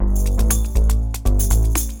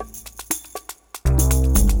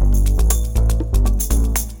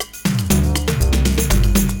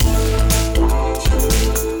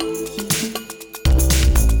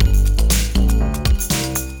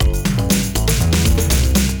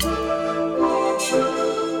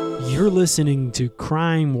You're listening to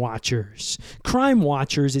Crime Watchers. Crime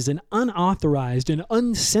Watchers is an unauthorized and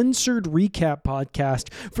uncensored recap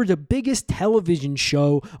podcast for the biggest television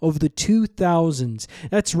show of the 2000s.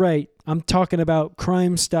 That's right. I'm talking about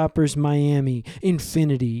Crime Stoppers Miami,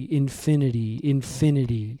 Infinity.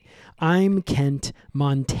 I'm Kent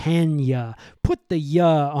Montana. Put the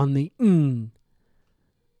ya on the n.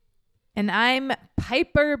 And I'm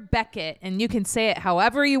Piper Beckett, and you can say it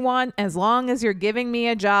however you want as long as you're giving me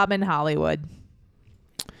a job in Hollywood.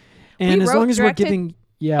 And as long as we're giving,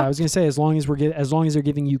 I was going to say as long as they're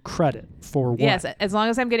giving you credit for what? Yes, as long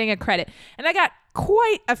as I'm getting a credit. And I got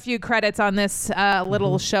quite a few credits on this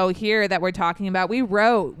little show here that we're talking about. We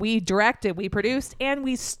wrote, we directed, we produced, and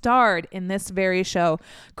we starred in this very show,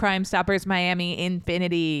 Crime Stoppers Miami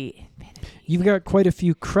Infinity. You've got quite a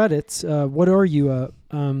few credits. What are you?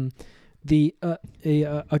 A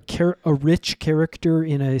rich character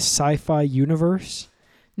in a sci-fi universe?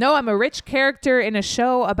 No, I'm a rich character in a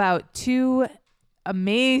show about two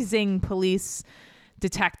amazing police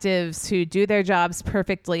detectives who do their jobs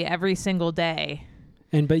perfectly every single day.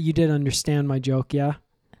 But you did understand my joke, yeah?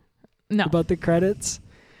 No. About the credits?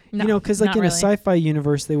 No, because like in a sci-fi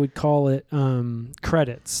universe, they would call it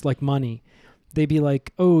credits, like money. They'd be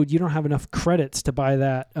like, oh, you don't have enough credits to buy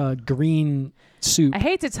that green soup. I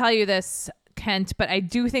hate to tell you this, Kent, but I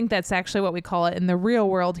do think that's actually what we call it in the real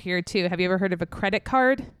world here, too. Have you ever heard of a credit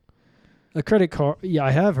card? A credit card? Yeah,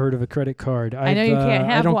 I have heard of a credit card. I know you can't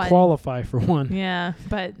have one. I don't qualify for one. Yeah,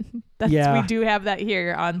 but we do have that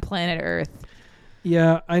here on planet Earth.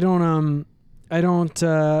 Yeah, I don't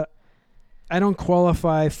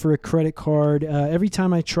qualify for a credit card. Every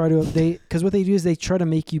time I try to, because what they do is they try to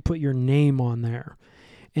make you put your name on there,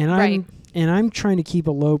 and I'm trying to keep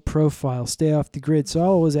a low profile, stay off the grid. So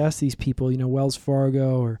I'll always ask these people, Wells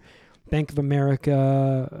Fargo or Bank of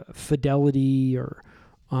America, Fidelity, or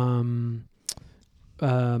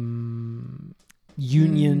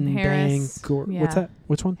Union Bank, or what's that?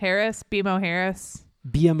 Which one? Harris, BMO Harris.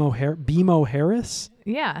 BMO Harris?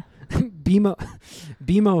 Yeah.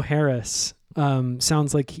 BMO Harris.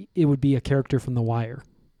 Sounds like it would be a character from The Wire.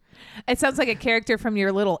 It sounds like a character from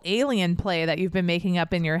your little alien play that you've been making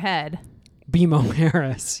up in your head. BMO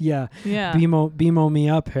Harris, yeah. BMO me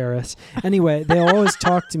up, Harris. Anyway, they'll always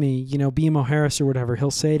talk to me, BMO Harris or whatever.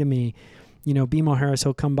 He'll say to me, BMO Harris,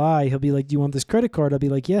 he'll come by. He'll be like, do you want this credit card? I'll be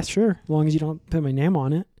like, yeah, sure, as long as you don't put my name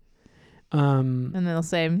on it. And then they'll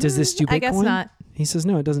say, does this do Bitcoin? I guess not. He says,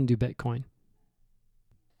 no, it doesn't do Bitcoin.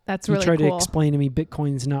 That's really cool. He tried to cool. explain to me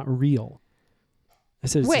Bitcoin's not real. I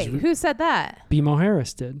said, wait, who said that? BMO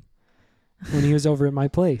Harris did when he was over at my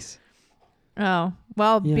place. Oh,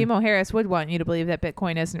 well, yeah. BMO Harris would want you to believe that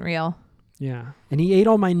Bitcoin isn't real. Yeah. And he ate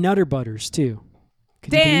all my Nutter Butters, too.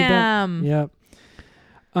 Could Damn. You believe that?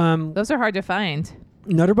 Yep. Those are hard to find.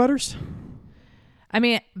 Nutter Butters? I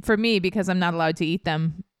mean, for me, because I'm not allowed to eat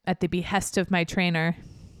them at the behest of my trainer.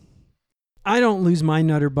 I don't lose my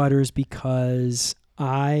Nutter Butters because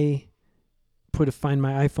I find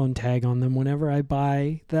my iPhone tag on them whenever I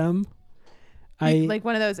buy them. Like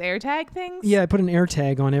one of those AirTag things? Yeah, I put an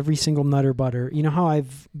AirTag on every single Nutter Butter. You know how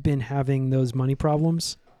I've been having those money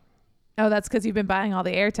problems? Oh, that's because you've been buying all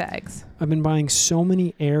the AirTags. I've been buying so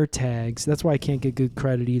many AirTags. That's why I can't get good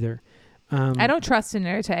credit either. I don't trust an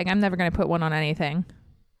AirTag. I'm never going to put one on anything.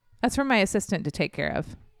 That's for my assistant to take care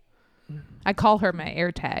of. I call her my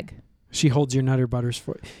AirTag. She holds your Nutter Butters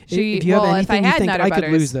for you. If you have anything you think I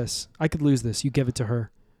could lose this, you give it to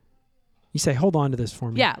her. You say, hold on to this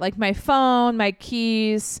for me. Yeah, like my phone, my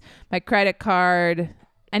keys, my credit card.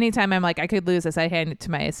 Anytime I'm like, I could lose this, I hand it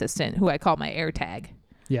to my assistant, who I call my AirTag.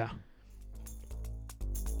 Yeah.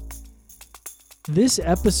 This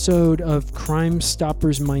episode of Crime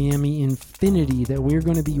Stoppers Miami Infinity that we're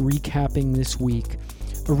going to be recapping this week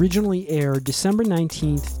originally aired December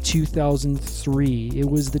 19th, 2003. It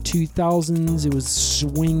was the 2000s. It was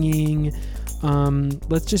swinging.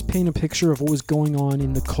 Let's just paint a picture of what was going on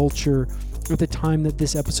in the culture at the time that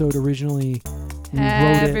this episode originally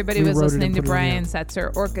everybody was listening to Brian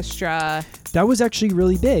Setzer Orchestra. That was actually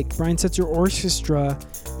really big. Brian Setzer Orchestra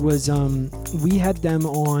was, we had them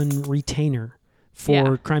on retainer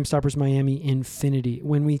for Crime Stoppers Miami Infinity.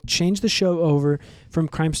 When we changed the show over from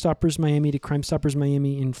Crime Stoppers Miami to Crime Stoppers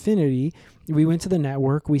Miami Infinity, we went to the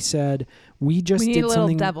network. We said, we need a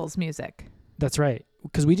little devil's music. That's right.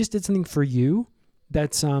 Because we just did something for you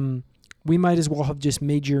that's, we might as well have just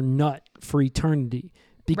made your nut for eternity.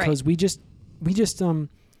 Because we just,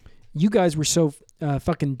 you guys were so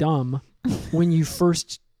fucking dumb when you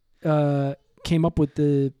first came up with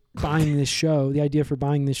the idea for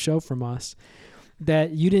buying this show from us,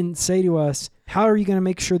 that you didn't say to us, how are you going to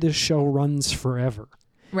make sure this show runs forever?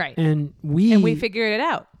 Right. And we figured it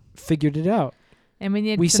out. And we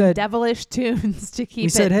need some devilish tunes to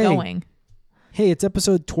keep it going. Hey, it's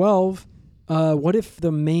episode 12. What if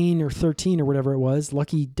the main, or 13 or whatever it was,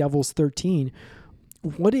 Lucky Devil's 13,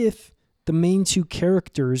 what if the main two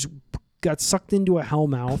characters got sucked into a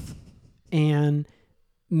hellmouth and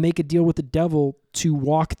make a deal with the devil to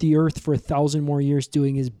walk the earth for 1,000 more years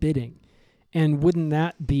doing his bidding? And wouldn't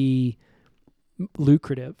that be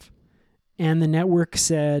lucrative? And the network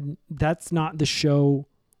said, that's not the show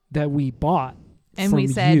that we bought. And we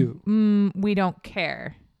said, we don't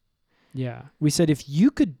care. Yeah. We said, if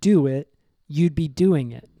you could do it, you'd be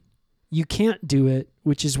doing it. You can't do it,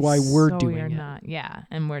 which is why we're doing it. Not. Yeah.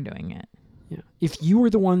 And we're doing it. Yeah. If you were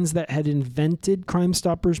the ones that had invented Crime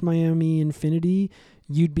Stoppers Miami Infinity,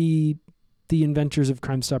 you'd be the inventors of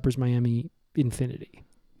Crime Stoppers Miami Infinity.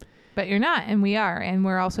 But you're not, and we are. And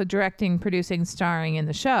we're also directing, producing, starring in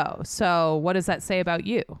the show. So what does that say about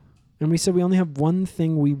you? And we said, we only have one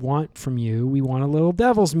thing we want from you. We want a little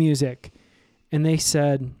Devil's music. And they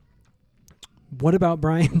said, what about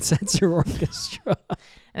Brian Setzer Orchestra?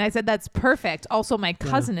 And I said, that's perfect. Also, my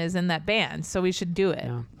cousin is in that band, so we should do it.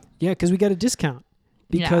 Yeah, because we got a discount.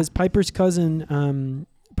 Because Piper's cousin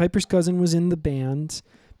was in the band,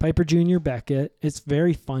 Piper Jr. Beckett. It's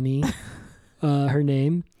very funny, her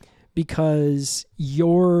name. Because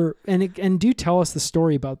and do tell us the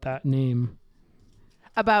story about that name.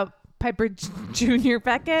 About Piper Jr.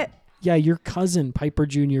 Beckett? Yeah, your cousin, Piper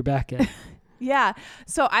Jr. Beckett. Yeah.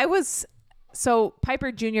 So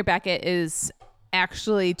Piper Jr. Beckett is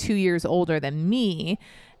actually 2 years older than me.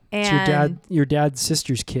 And it's your dad's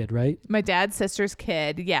sister's kid, right? My dad's sister's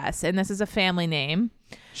kid, yes. And this is a family name.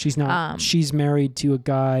 She's not. She's married to a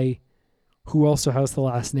guy who also has the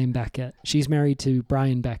last name Beckett. She's married to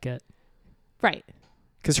Brian Beckett. Right.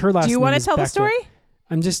 Because her last name is Beckett. Do you want to tell the story?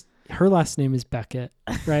 Her last name is Beckett,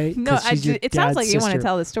 right? No, it sounds like you want to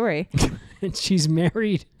tell the story. And she's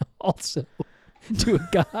married also to a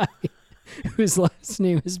guy whose last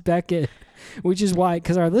name is Beckett, which is why,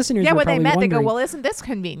 because our listeners were when they met, wondering, they go, well, isn't this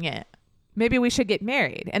convenient? Maybe we should get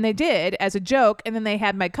married. And they did as a joke, and then they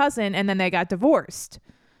had my cousin, and then they got divorced.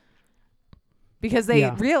 Because they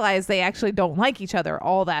realized they actually don't like each other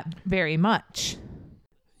all that very much.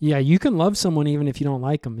 Yeah, you can love someone even if you don't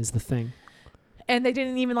like them, is the thing. And they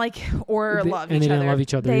didn't even like or love each other. And they didn't love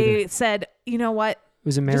each other They either. said, you know what? It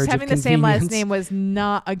was a marriage just having of the same last name was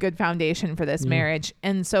not a good foundation for this marriage.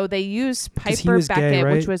 And so they used Piper Beckett, gay,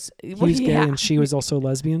 right? which was... He was gay and she was also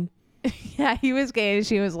lesbian? Yeah, he was gay and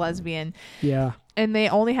she was lesbian. Yeah. And they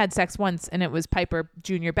only had sex once, and it was Piper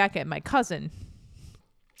Jr. Beckett, my cousin.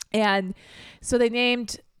 And so they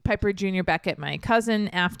named Piper Jr. Beckett my cousin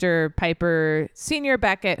after Piper Sr.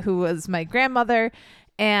 Beckett, who was my grandmother.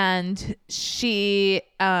 And she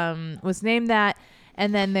was named that.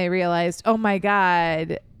 And then they realized, oh my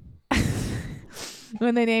God,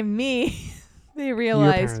 when they named me, they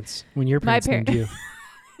realized. When your parents named you.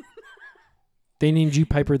 They named you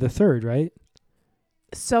Piper the Third, right?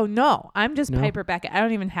 So no, I'm just Piper Beckett. I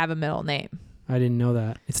don't even have a middle name. I didn't know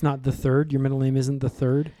that. It's not the Third? Your middle name isn't the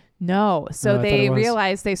Third? No. So they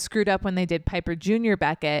realized they screwed up when they did Piper Jr.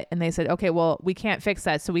 Beckett, and they said, okay, well, we can't fix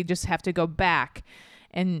that. So we just have to go back.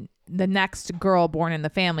 And the next girl born in the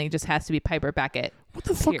family just has to be Piper Beckett. What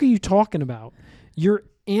the fuck are you talking about? Your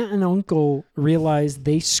aunt and uncle realized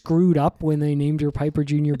they screwed up when they named her Piper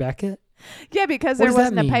Jr. Beckett? Yeah, because there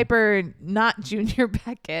wasn't a Piper not Jr.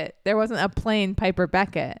 Beckett. There wasn't a plain Piper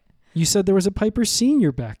Beckett. You said there was a Piper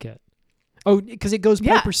Sr. Beckett. Oh, because it goes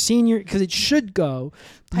Piper Senior, because it should go.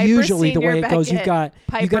 Piper usually Senior the way it Beckett, goes, you got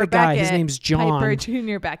a guy, Beckett, his name's John. Piper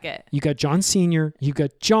Jr. Beckett. You got John Senior, you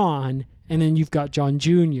got John, and then you've got John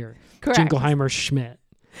Jr. Correct. Jingleheimer Schmidt.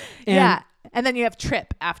 And and then you have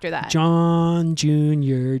Tripp after that. John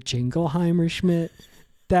Jr. Jingleheimer Schmidt.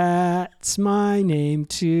 That's my name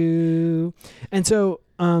too. And so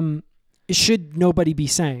it should nobody be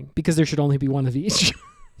saying, because there should only be one of each.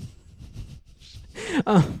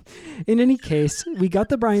 In any case, we got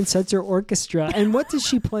the Brian Setzer Orchestra. And what does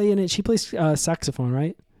she play in it? She plays saxophone,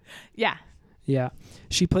 right? Yeah. Yeah.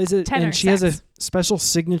 She plays it, tenor and she sax. has a special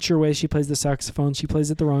signature way she plays the saxophone. She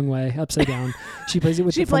plays it the wrong way, upside down. She plays it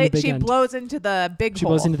with from the big end. She blows into the big hole. She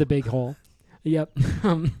blows into the big hole. Yep.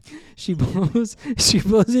 She blows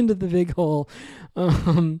into the big hole.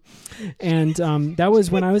 That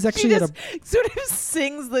was when I was actually sort of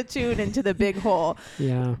sings the tune into the big hole.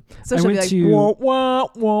 Yeah. So she'll be like, wah, wah,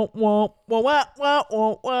 wah, wah, wah, wah,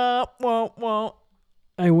 wah, wah, wah, wah.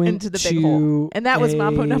 I went into the big hole. And that was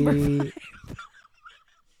Mambo number 5.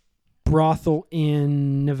 Brothel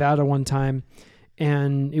in Nevada one time,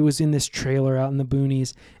 and it was in this trailer out in the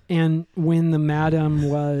boonies. And when the madam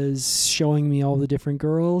was showing me all the different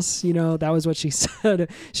girls, that was what she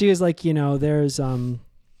said. She was like, she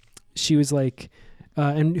was like,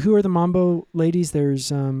 and who are the Mambo ladies?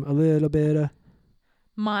 There's a little bit of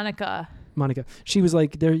Monica. She was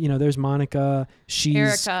like, there's Monica.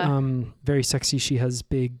 She's Erica. Very sexy. She has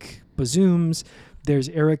big bazooms. There's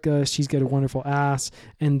Erica. She's got a wonderful ass.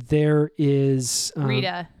 And there is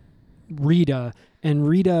Rita. And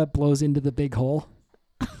Rita blows into the big hole.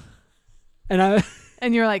 And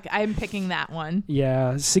you're like, I'm picking that one.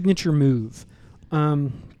 Yeah, signature move.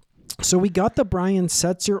 So we got the Brian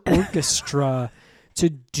Setzer Orchestra to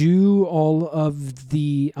do all of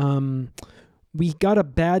the. We got a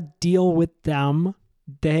bad deal with them.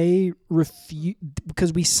 They refused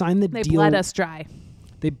because we signed the deal. They bled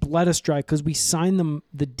us dry. Because we signed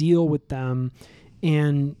the deal with them,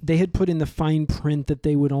 and they had put in the fine print that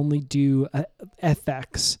they would only do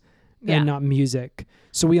FX and not music.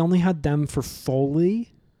 So we only had them for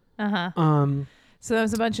Foley. So there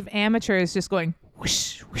was a bunch of amateurs just going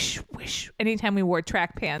whoosh, whoosh, whoosh anytime we wore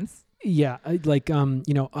track pants. Yeah, like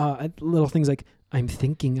little things like I'm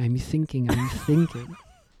thinking.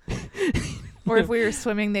 Or if we were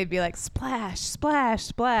swimming, they'd be like splash, splash,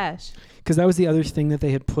 splash. Because that was the other thing that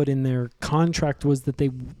they had put in their contract was that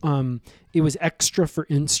they it was extra for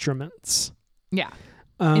instruments. Yeah,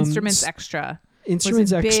 instruments extra.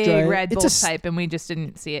 Instruments was a extra. Big Red Bull type, and we just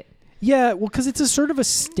didn't see it. Yeah, well, because it's a sort of a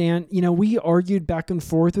stand. We argued back and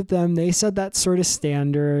forth with them. They said that's sort of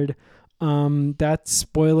standard. That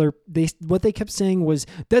spoiler. What they kept saying was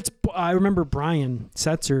I remember Brian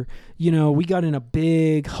Setzer. We got in a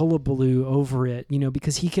big hullabaloo over it.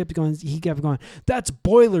 Because he kept going. That's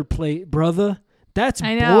boilerplate, brother. That's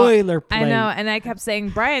boilerplate. I know, and I kept saying,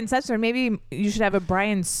 Brian Setzer, maybe you should have a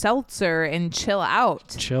Brian Seltzer and chill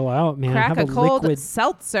out. Chill out, man. Crack have a cold liquid,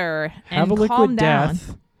 seltzer have and a liquid calm down.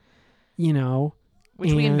 death,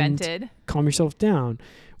 which we invented. Calm yourself down.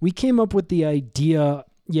 We came up with the idea.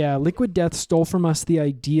 Yeah, Liquid Death stole from us the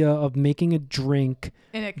idea of making a drink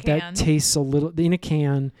in a can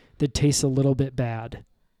that tastes a little bit bad.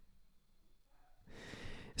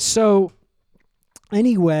 So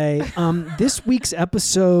anyway, this week's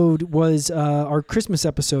episode was our Christmas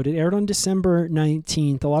episode. It aired on December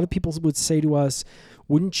 19th. A lot of people would say to us,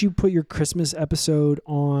 wouldn't you put your Christmas episode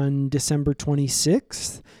on December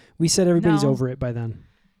 26th? We said everybody's over it by then.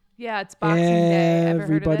 Yeah, it's Boxing Day.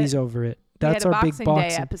 Everybody's over it. That's our big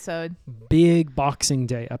Day episode. Big Boxing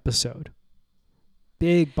Day episode.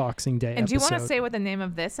 Big Boxing Day episode. And do you want to say what the name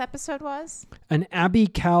of this episode was? An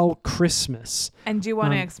AbbyCal Christmas. And do you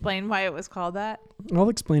want to explain why it was called that? I'll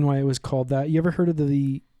explain why it was called that. You ever heard of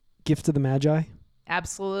the Gift of the Magi?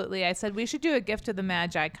 Absolutely. I said we should do a Gift of the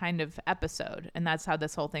Magi kind of episode, and that's how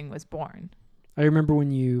this whole thing was born. I remember when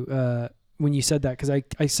you said that, because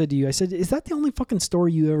I said to you, is that the only fucking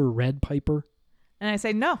story you ever read, Piper? And I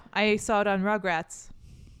said, no, I saw it on Rugrats.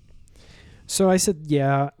 So I said,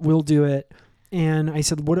 yeah, we'll do it. And I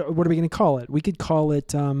said, what are we going to call it? We could call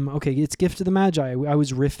it, it's Gift of the Magi. I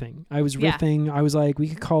was riffing. I was like, we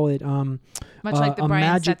could call it... much like the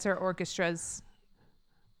Brian Setzer Orchestra's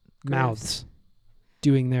mouths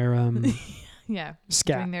doing their...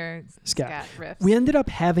 scat. Doing their scat riffs. We ended up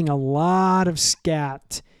having a lot of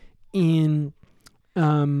scat in...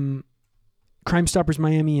 Crime Stoppers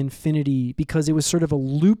Miami Infinity, because it was sort of a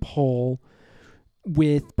loophole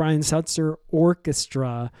with Brian Setzer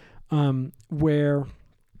Orchestra, where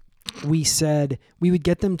we said we would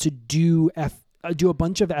get them to do a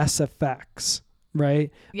bunch of SFX,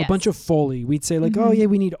 right? Yes. A bunch of Foley. We'd say like, oh yeah,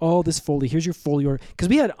 we need all this Foley. Here's your Foley order, because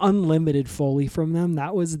we had unlimited Foley from them.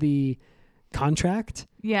 That was the contract.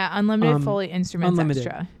 Yeah, unlimited Foley instruments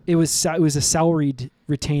extra. It was a salaried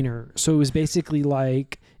retainer, so it was basically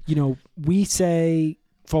like, we say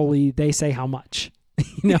Foley, they say how much,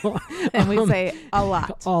 and we say a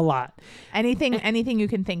lot. A lot. Anything you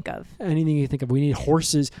can think of. Anything you think of. We need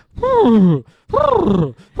horses. Clap,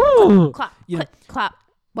 click, clap.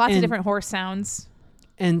 Lots of different horse sounds.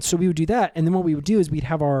 And so we would do that, and then what we would do is we'd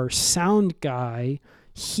have our sound guy.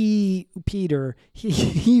 Peter,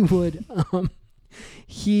 he would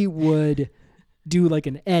do like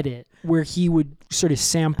an edit where he would sort of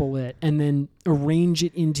sample it and then arrange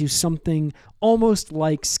it into something almost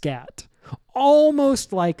like scat.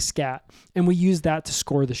 And we used that to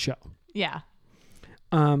score the show. Yeah.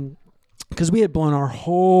 Because we had blown our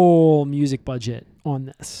whole music budget on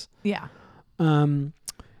this. Yeah.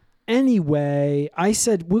 Anyway, I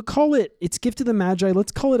said, it's Gift of the Magi.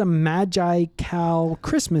 Let's call it a Magi-Cal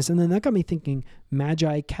Christmas. And then that got me thinking,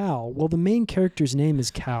 Magi-Cal. Well, the main character's name is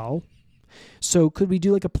Cal. So could we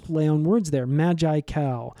do like a play on words there?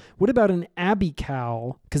 AbbyCal. What about an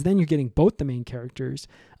AbbyCal? Because then you're getting both the main characters.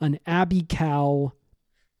 An AbbyCal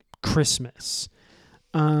Christmas.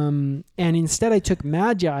 And instead I took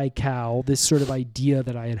AbbyCal, this sort of idea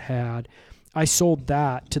that I had. I sold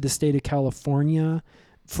that to the state of California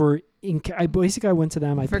I went to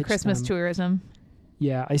them. I for pitched Christmas them. tourism.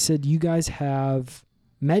 Yeah, I said, you guys have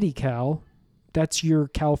Medi-Cal. That's your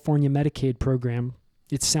California Medicaid program.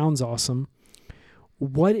 It sounds awesome.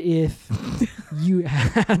 What if you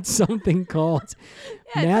had something called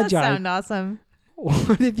It does sound awesome.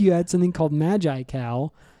 What if you had something called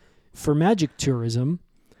AbbyCal for magic tourism?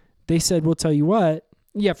 They said, we'll tell you what.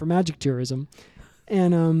 Yeah, for magic tourism.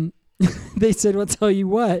 And they said, we'll tell you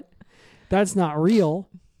what. That's not real.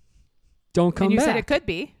 Don't come back. And you said it could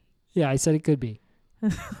be. Yeah, I said it could be.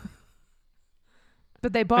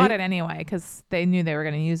 But they bought it anyway because they knew they were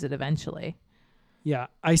going to use it eventually. Yeah,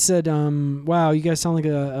 I said, wow, you guys sound like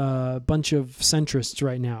a bunch of centrists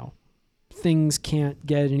right now. Things can't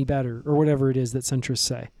get any better, or whatever it is that centrists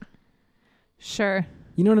say. Sure.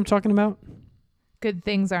 You know what I'm talking about? Good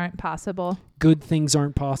things aren't possible. Good things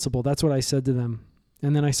aren't possible. That's what I said to them.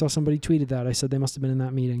 And then I saw somebody tweeted that. I said they must have been in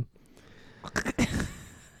that meeting.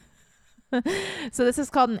 So this is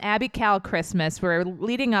called an AbbyCal Christmas. We're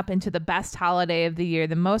leading up into the best holiday of the year,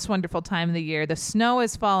 the most wonderful time of the year. The snow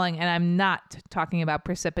is falling, and I'm not talking about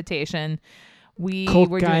precipitation. We're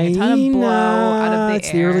doing a ton of blow out of the air.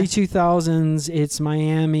 It's the early 2000s. It's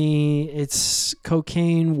Miami. It's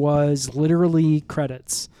cocaine was literally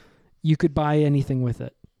credits. You could buy anything with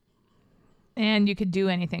it. And you could do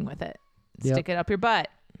anything with it. Stick it up your butt.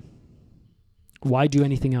 Why do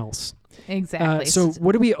anything else? Exactly. So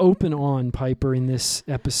what do we open on, Piper, in this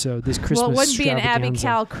episode, this Christmas Well, it wouldn't be an extravaganza?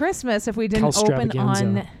 AbbyCal Christmas if we didn't open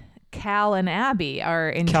on Cal and Abby, our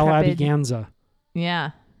intrepid... Cal Abbyganza.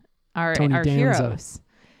 Yeah. Our Danza. heroes.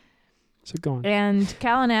 So go on. And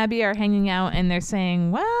Cal and Abby are hanging out, and they're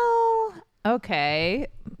saying, well, okay,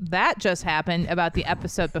 that just happened about the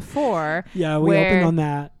episode before. Yeah, we opened on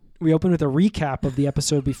that. We opened with a recap of the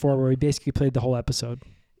episode before where we basically played the whole episode.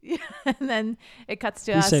 Yeah, and then it cuts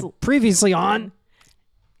to We us. said previously on.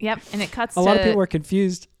 Yep, and it cuts to... A lot of people are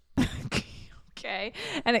confused. Okay,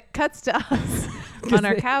 and it cuts to us on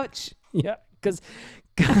our couch. Yeah, because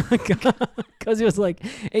it was like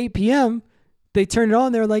 8 p.m. They turned it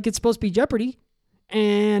on. They're like, it's supposed to be Jeopardy.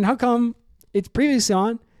 And how come it's previously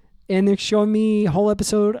on? And they're showing me a whole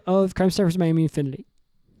episode of Crime Stoppers Miami Infinity.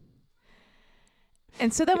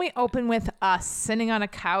 And so then we open with us sitting on a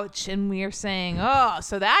couch, and we are saying, oh,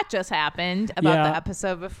 so that just happened about the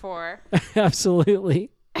episode before. Absolutely.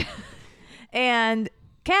 And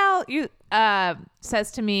Cal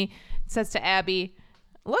says to Abby,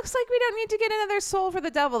 looks like we don't need to get another soul for the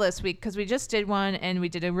devil this week because we just did one and we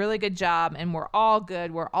did a really good job and we're all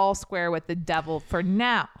good. We're all square with the devil for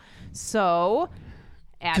now. So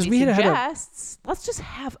Abby suggests, let's just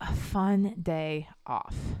have a fun day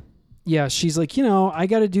off. Yeah, she's like, I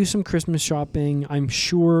got to do some Christmas shopping. I'm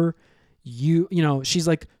sure she's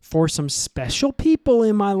like, for some special people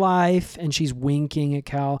in my life. And she's winking at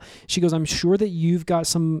Cal. She goes, I'm sure that you've got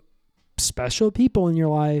some special people in your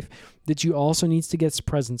life that you also needs to get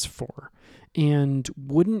presents for. And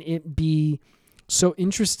wouldn't it be so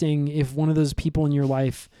interesting if one of those people in your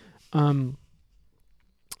life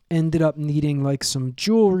ended up needing like some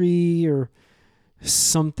jewelry or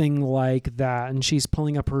something like that, and she's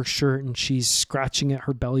pulling up her shirt and she's scratching at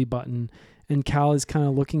her belly button, and Cal is kind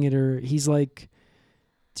of looking at her. He's like,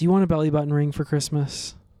 do you want a belly button ring for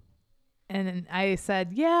Christmas? And I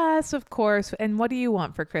said, yes, of course. And what do you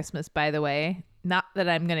want for Christmas, by the way? Not that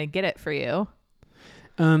I'm going to get it for you.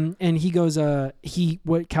 And he goes,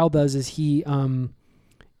 what Cal does is he's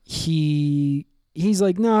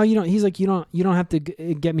like, no, you don't. He's like, you don't have to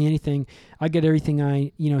get me anything. I get everything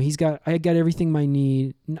I got everything I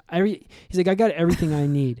need. He's like, I got everything I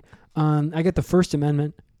need. I got the First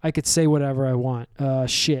Amendment. I could say whatever I want.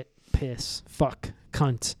 Shit, piss, fuck,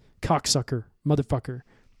 cunt, cocksucker, motherfucker,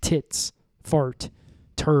 tits, fart,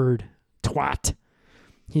 turd, twat.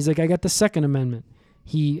 He's like, I got the Second Amendment.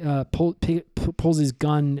 He pulls his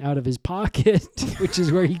gun out of his pocket, which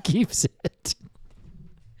is where he keeps it.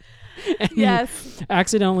 And yes. He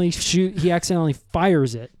accidentally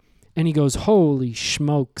fires it, and he goes, holy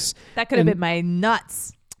smokes. That could have been my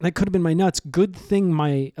nuts. That could have been my nuts. Good thing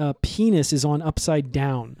my penis is on upside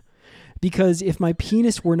down. Because if my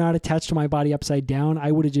penis were not attached to my body upside down,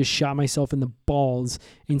 I would have just shot myself in the balls.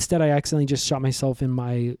 Instead, I accidentally just shot myself in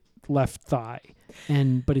my left thigh.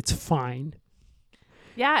 But it's fine.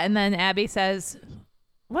 Yeah, and then Abby says,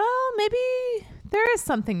 well, maybe there is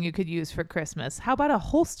something you could use for Christmas. How about a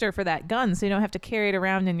holster for that gun so you don't have to carry it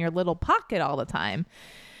around in your little pocket all the time?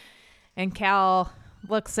 And Cal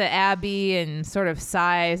looks at Abby and sort of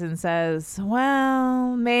sighs and says,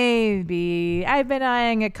 well, maybe. I've been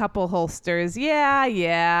eyeing a couple holsters. Yeah,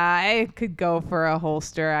 I could go for a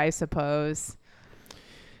holster, I suppose.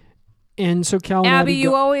 And so Cal and Abby,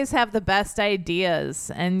 you always have the best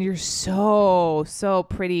ideas, and you're so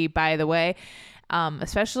pretty, by the way.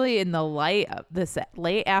 Especially in the light, this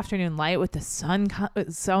late afternoon light with the sun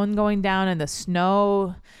going down and the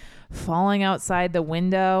snow falling outside the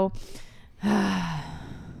window.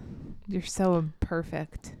 You're so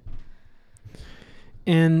perfect.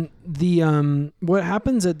 And the what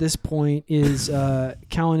happens at this point is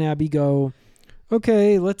Cal and Abby go,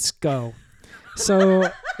 okay, let's go.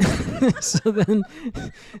 So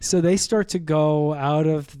so they start to go out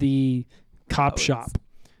of the cop shop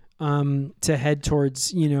to head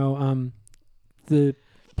towards the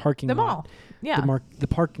parking lot. Mall. Yeah. The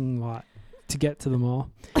parking lot to get to the mall.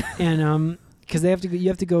 And because you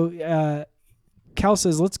have to go. Cal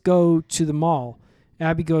says, let's go to the mall.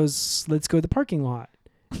 Abby goes, let's go to the parking lot.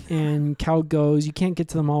 And Cal goes, you can't get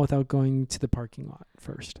to the mall without going to the parking lot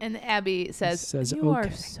first. And Abby says you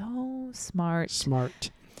are so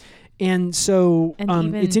smart. And so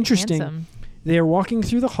it's interesting. Handsome. They're walking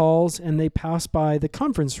through the halls and they pass by the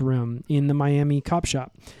conference room in the Miami cop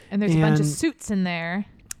shop. And there's a bunch of suits in there.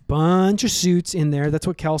 That's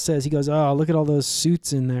what Cal says. He goes, oh, look at all those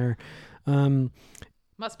suits in there.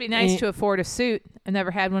 Must be nice to afford a suit. I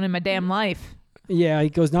never had one in my damn life. Yeah, he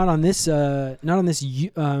goes, not on this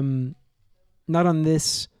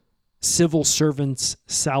civil servant's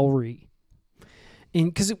salary. And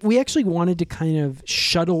because we actually wanted to kind of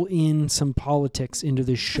shuttle in some politics into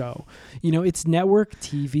this show. It's network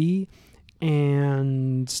TV,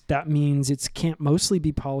 and that means it can't mostly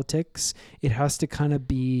be politics. It has to kind of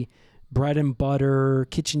be bread and butter,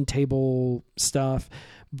 kitchen table stuff.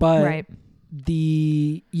 But right.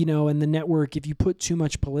 And the network, if you put too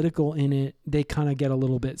much political in it, they kind of get a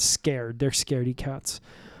little bit scared. They're scaredy cats.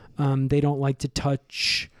 They don't like to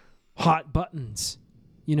touch hot buttons,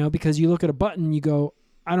 because you look at a button, you go,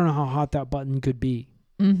 I don't know how hot that button could be.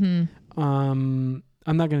 Mm-hmm. I'm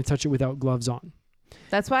not going to touch it without gloves on.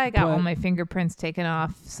 That's why I got all my fingerprints taken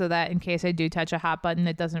off, so that in case I do touch a hot button,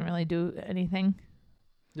 it doesn't really do anything.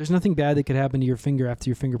 There's nothing bad that could happen to your finger after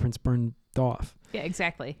your fingerprints burned off. Yeah,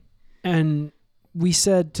 exactly. And we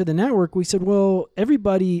said to the network, well,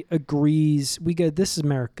 everybody agrees. This is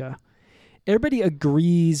America. Everybody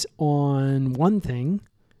agrees on one thing,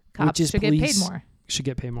 Cops which is should police get paid more. Should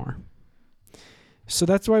get paid more. So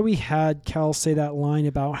that's why we had Cal say that line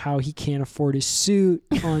about how he can't afford his suit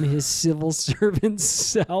on his civil servant's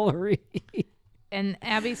salary. And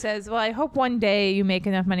Abby says, well, I hope one day you make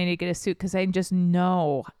enough money to get a suit because I just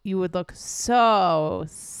know you would look so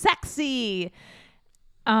sexy.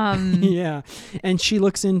 Yeah. And she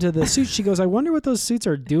looks into the suit. She goes, I wonder what those suits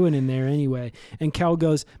are doing in there anyway. And Cal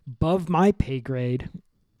goes, above my pay grade.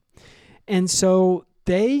 And so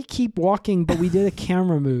they keep walking, but we did a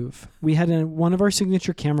camera move. We had one of our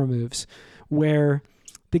signature camera moves where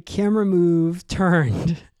the camera move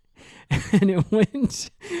turned and it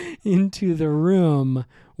went into the room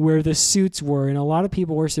where the suits were. And a lot of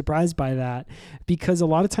people were surprised by that because a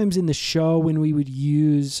lot of times in the show when we would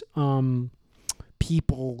use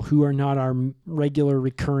people who are not our regular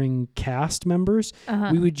recurring cast members,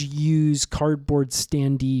 we would use cardboard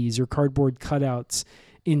standees or cardboard cutouts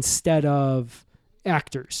instead of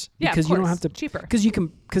actors, because you don't have to, cheaper,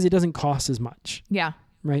 because it doesn't cost as much. Yeah.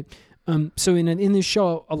 Right. So in this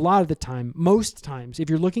show, a lot of the time, most times, if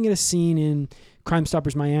you're looking at a scene in Crime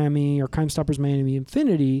Stoppers Miami or Crime Stoppers Miami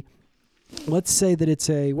Infinity, let's say that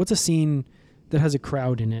what's a scene that has a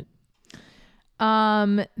crowd in it?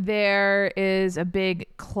 There is a big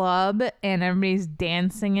club and everybody's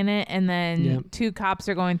dancing in it, and then two cops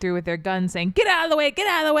are going through with their guns saying, "Get out of the way! Get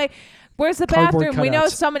out of the way!" Where's the bathroom? We know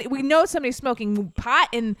somebody's smoking pot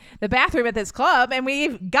in the bathroom at this club, and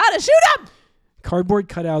we've got to shoot them. Cardboard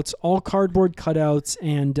cutouts, all cardboard cutouts,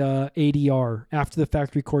 and ADR, after the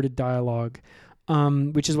fact recorded dialogue,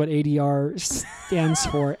 which is what ADR stands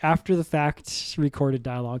for, after the fact recorded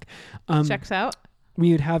dialogue. Checks out.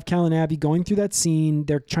 We would have Cal and Abby going through that scene.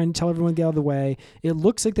 They're trying to tell everyone to get out of the way. It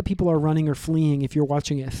looks like the people are running or fleeing if you're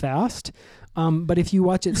watching it fast. But if you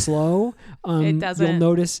watch it slow, you'll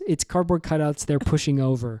notice it's cardboard cutouts they're pushing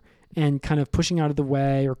over and kind of pushing out of the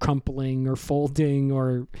way or crumpling or folding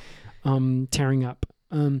or tearing up.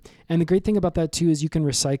 And the great thing about that, too, is you can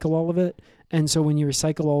recycle all of it. And so when you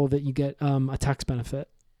recycle all of it, you get a tax benefit.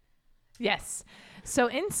 Yes. So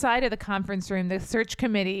inside of the conference room, the search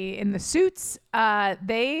committee in the suits,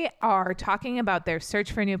 they are talking about their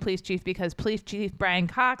search for a new police chief because police chief Brian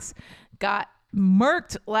Cox got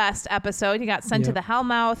murked last episode. He got sent to the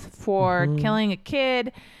Hellmouth for killing a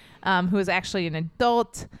kid who was actually an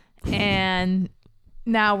adult. And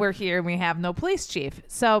now we're here and we have no police chief.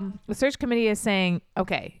 So the search committee is saying,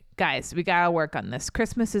 okay, guys, we got to work on this.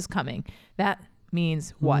 Christmas is coming. That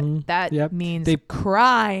means what? That means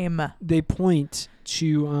crime. They point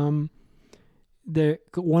to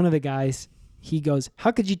one of the guys. He goes,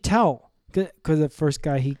 "How could you tell?" Because the first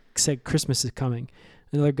guy, he said Christmas is coming.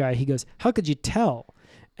 Another guy, he goes, "How could you tell?"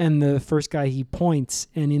 And the first guy, he points,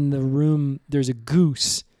 and in the room there's a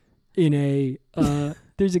goose in a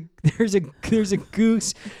there's a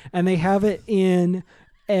goose, and they have it in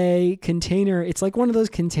a container. It's like one of those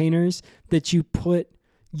containers that you put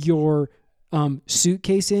your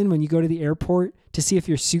suitcase in when you go to the airport to see if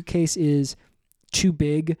your suitcase is too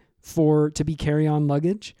big to be carry-on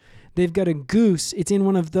luggage. They've got a goose. It's in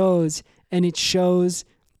one of those, and it shows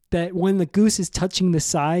that when the goose is touching the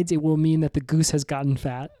sides, it will mean that the goose has gotten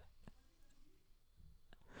fat.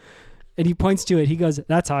 And he points to it. He goes,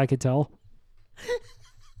 "That's how I could tell."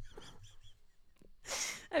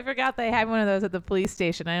 I forgot they had one of those at the police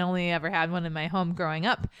station. I only ever had one in my home growing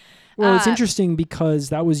up. Well, it's interesting because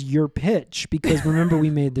that was your pitch. Because remember, we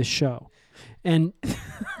made this show. And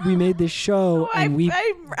we made this show, and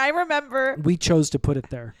I remember. We chose to put it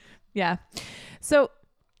there. Yeah. So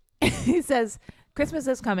he says, Christmas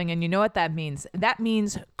is coming, and you know what that means? That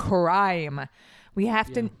means crime. We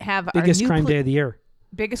have to have our biggest crime day of the year.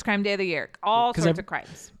 Biggest crime day of the year. All sorts of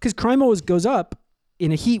crimes. Because crime always goes up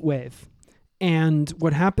in a heat wave. And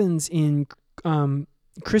what happens in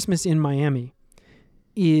Christmas in Miami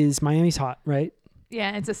is Miami's hot, right?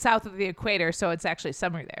 Yeah, it's the south of the equator, so it's actually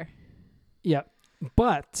summer there. Yeah,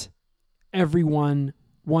 but everyone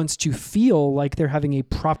wants to feel like they're having a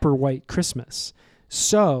proper white Christmas.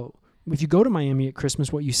 So if you go to Miami at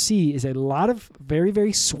Christmas, what you see is a lot of very,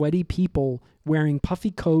 very sweaty people wearing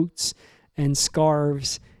puffy coats and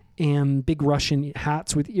scarves and big Russian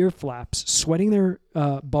hats with ear flaps, sweating their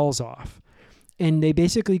balls off. And they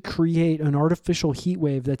basically create an artificial heat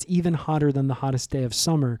wave that's even hotter than the hottest day of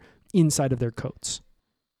summer inside of their coats.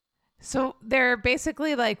 So they're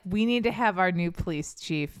basically like, we need to have our new police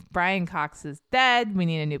chief. Brian Cox is dead. We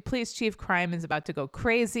need a new police chief. Crime is about to go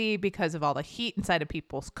crazy because of all the heat inside of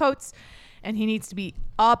people's coats. And he needs to be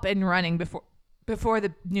up and running before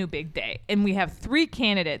the new big day. And we have 3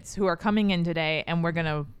 candidates who are coming in today, and we're going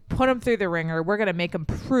to put them through the ringer. We're going to make them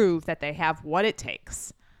prove that they have what it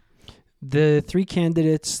takes. The 3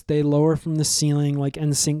 candidates, they lower from the ceiling like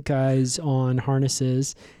NSYNC guys on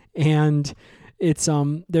harnesses, and it's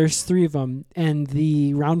there's 3 of them, and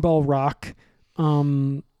the Round Ball Rock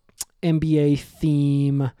NBA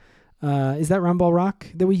theme is that Round Ball Rock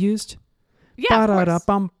that we used? Yeah, of course.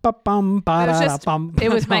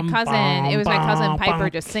 It was my cousin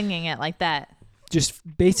Piper just singing it like that.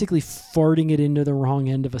 Just basically farting it into the wrong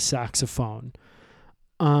end of a saxophone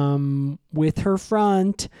with her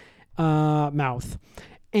front mouth.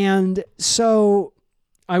 And so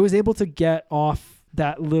I was able to get off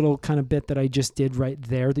that little kind of bit that I just did right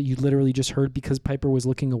there that you literally just heard because Piper was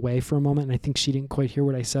looking away for a moment, and I think she didn't quite hear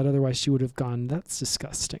what I said. Otherwise she would have gone, "That's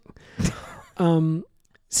disgusting." And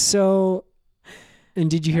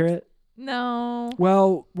did you hear it? No.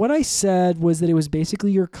 Well, what I said was that it was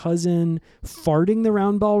basically your cousin farting the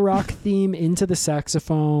Round Ball Rock theme into the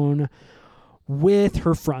saxophone with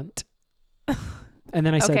her front. And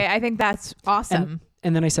then I said, okay, I think that's awesome.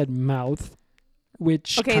 And then I said mouth,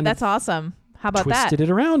 which that's awesome. How about that? Twisted it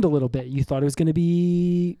around a little bit. You thought it was going to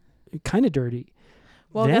be kind of dirty.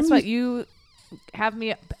 Well, that's what you have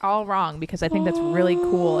me all wrong because I think that's really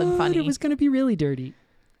cool and funny. It was going to be really dirty.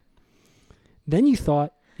 Then you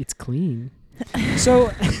thought it's clean.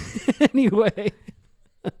 So anyway.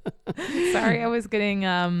 Sorry, I was getting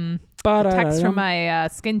a text from my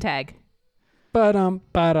skin tag.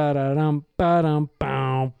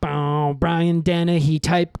 Brian Dennehy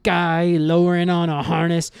type guy lowering on a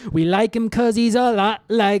harness. We like him cause he's a lot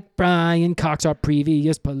like Brian Cox, our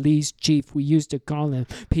previous police chief. We used to call him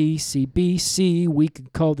PCBC. We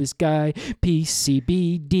could call this guy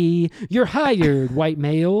PCBD. You're hired, white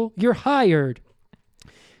male. You're hired.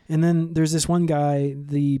 And then there's this one guy,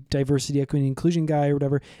 the diversity, equity, inclusion guy or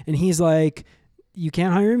whatever, and he's like, you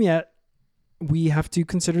can't hire him yet. We have to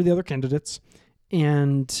consider the other candidates.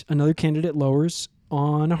 And another candidate lowers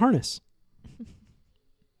on a harness.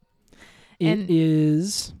 It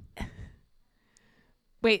is...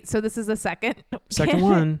 Wait, so this is the second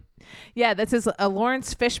one. Yeah, this is a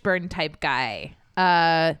Lawrence Fishburne type guy.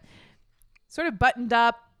 sort of buttoned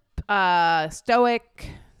up, stoic.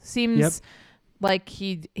 Seems like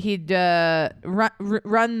he'd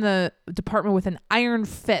run the department with an iron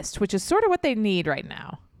fist, which is sort of what they need right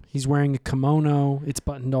now. He's wearing a kimono. It's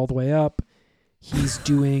buttoned all the way up.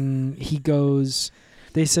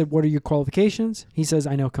 They said, what are your qualifications? He says,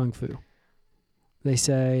 I know Kung Fu. They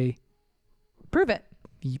say, prove it.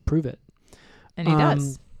 Prove it. And he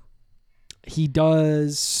does. He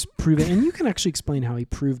does prove it. And you can actually explain how he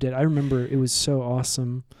proved it. I remember it was so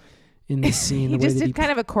awesome in this scene. He just did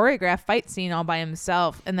kind of a choreographed fight scene all by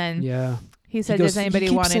himself. And then he said, does anybody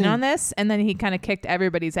want in on this? And then he kind of kicked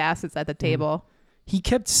everybody's asses at the table. He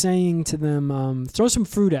kept saying to them, throw some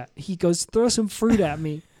fruit at me. He goes, throw some fruit at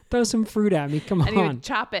me. Throw some fruit at me. Come on. And he would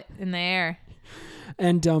chop it in the air.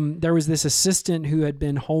 And there was this assistant who had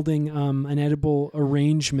been holding an edible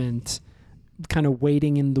arrangement, kind of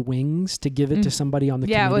waiting in the wings to give it to somebody on the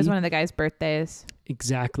committee. Yeah, it was one of the guy's birthdays.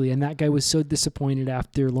 Exactly. And that guy was so disappointed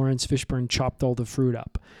after Lawrence Fishburne chopped all the fruit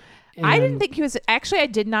up. And I didn't think he was... Actually, I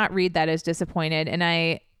did not read that as disappointed. And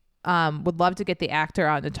I would love to get the actor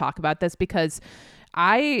on to talk about this because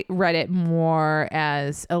I read it more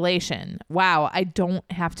as elation. Wow, I don't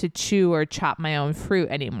have to chew or chop my own fruit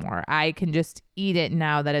anymore. I can just eat it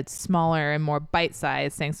now that it's smaller and more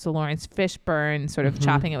bite-sized thanks to Lawrence Fishburne sort of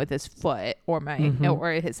chopping it with his foot or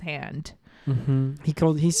or his hand.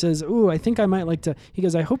 He says, ooh, I think I might like to... He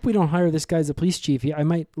goes, I hope we don't hire this guy as a police chief. I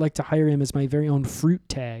might like to hire him as my very own fruit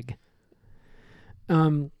tag.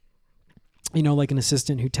 Like an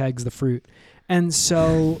assistant who tags the fruit. And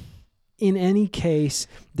so... In any case,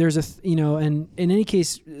 there's and in any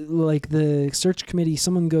case, like the search committee,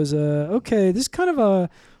 someone goes, okay, this is kind of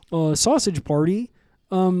a sausage party.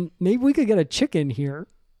 Maybe we could get a chicken here.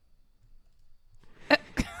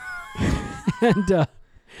 And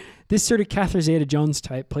this sort of Catherine Zeta-Jones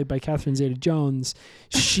type, played by Catherine Zeta-Jones,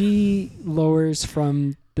 she lowers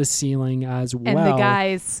from the ceiling as well. And the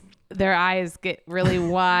guys... Their eyes get really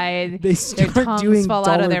wide. Their tongues doing fall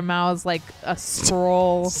out of their mouths like a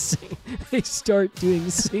scroll. They start doing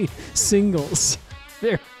singles.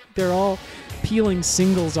 They're all peeling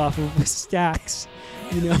singles off of stacks,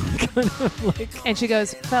 kind of like. And she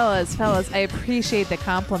goes, fellas, I appreciate the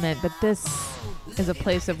compliment, but this is a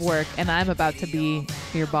place of work, and I'm about to be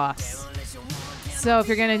your boss. So if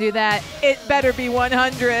you're gonna do that, it better be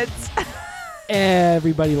 100s.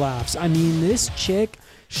 Everybody laughs. I mean, this chick.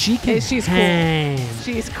 She's hang. Cool.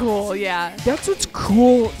 She's cool, yeah. That's what's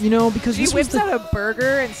cool, because she whips out a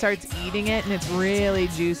burger and starts eating it, and it's really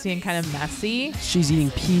juicy and kind of messy. She's eating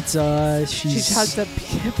pizza. She chugs a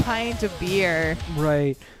pint of beer.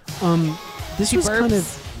 Right. This was kind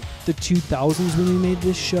of the 2000s when we made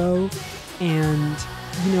this show, and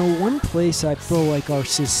one place I feel like our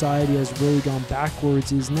society has really gone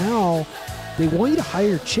backwards is now they want you to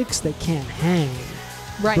hire chicks that can't hang.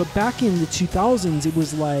 Right. But back in the 2000s, it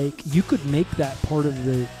was like you could make that part of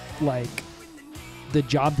the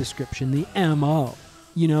job description, the MO.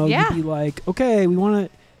 You'd be like, okay, we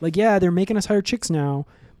want to, they're making us hire chicks now,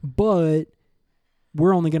 but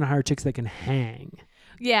we're only going to hire chicks that can hang.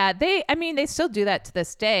 Yeah, they still do that to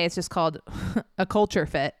this day. It's just called a culture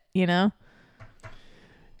fit,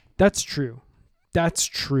 That's true.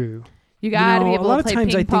 You got to be able to play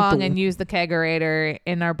ping pong and use the kegerator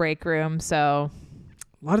in our break room, so...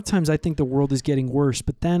 A lot of times I think the world is getting worse,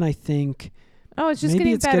 but then I think... Oh, it's just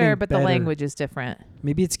getting better, but the language is different.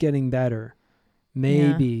 Maybe it's getting better.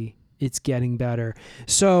 It's getting better.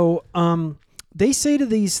 So they say to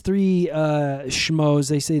these three schmoes,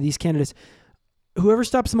 they say these candidates, whoever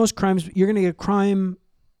stops the most crimes, you're going to get a crime.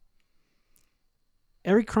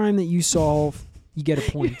 Every crime that you solve, you get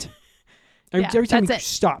a point. Every time you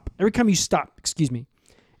stop, you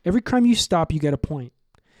get a point.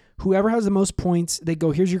 Whoever has the most points, they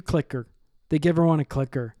go, here's your clicker. They give everyone a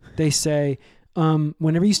clicker. They say,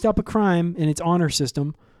 whenever you stop a crime, and it's honor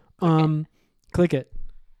system, click it.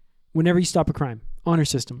 Whenever you stop a crime, honor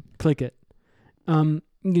system, click it. You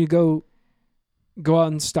go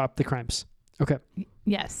out and stop the crimes. Okay.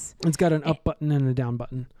 Yes. It's got an up button and a down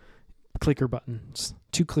button. Clicker buttons.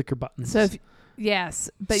 2 clicker buttons. So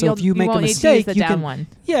but so if you make a mistake, you can one.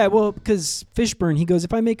 Yeah, well, because Fishburne, he goes,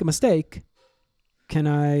 if I make a mistake, can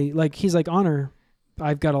I, he's like, honor,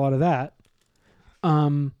 I've got a lot of that.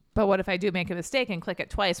 But what if I do make a mistake and click it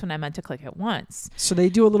twice when I meant to click it once? So they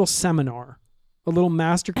do a little seminar, a little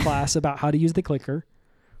master class about how to use the clicker.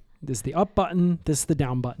 This is the up button. This is the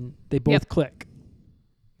down button. They both click.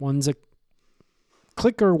 One's a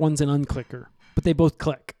clicker, one's an unclicker, but they both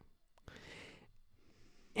click.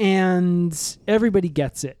 And everybody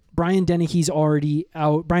gets it. Brian Dennehy's already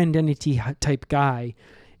out. Brian Dennehy type guy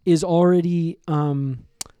is already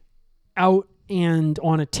out and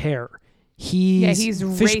on a tear. He's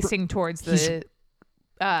racing towards the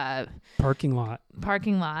parking lot.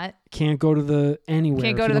 Can't go to the anywhere.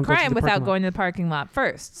 Can't go to the crime without going to the parking lot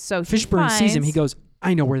first. So Fishburne sees him. He goes,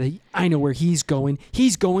 I know where he's going.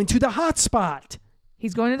 He's going to the hot spot.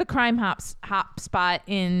 He's going to the crime hop spot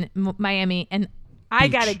in Miami, and I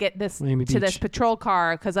got to get this to this patrol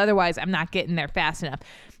car because otherwise I'm not getting there fast enough.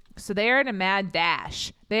 So they are in a mad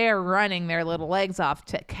dash. They are running their little legs off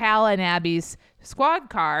to Cal and Abby's squad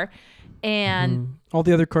car, and all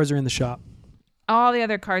the other cars are in the shop. All the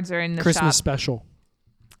other cars are in the Christmas shop. special.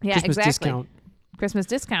 Yeah, Christmas discount. Christmas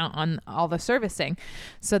discount on all the servicing.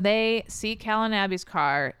 So they see Cal and Abby's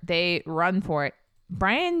car. They run for it.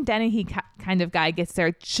 Brian Dennehy kind of guy gets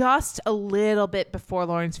there just a little bit before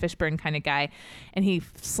Lawrence Fishburne kind of guy. And he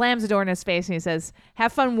slams the door in his face and he says,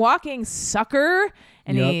 have fun walking, sucker.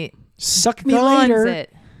 And he suck me later.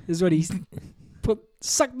 It. Is what he's put.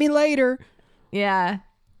 Suck me later. Yeah.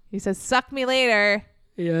 He says, suck me later.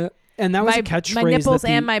 Yeah. And that was a catchphrase. My nipples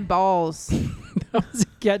and my balls. That was a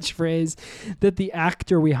catchphrase that the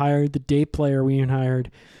actor we hired, the day player we hired,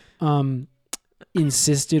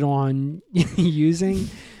 insisted on using.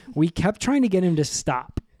 We kept trying to get him to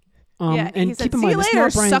stop. And he said, keep in mind, see you later,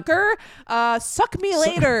 sucker. Suck me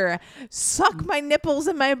later. Suck my nipples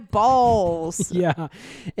and my balls. Yeah.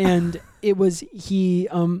 And it was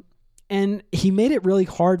and he made it really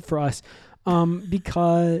hard for us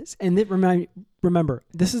because, and remember,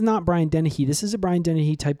 this is not Brian Dennehy. This is a Brian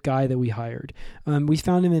Dennehy type guy that we hired. We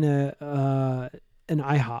found him in an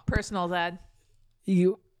IHOP. Personals ad.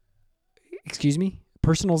 Excuse me?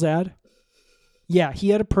 Personals ad? Yeah, he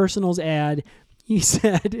had a personals ad. He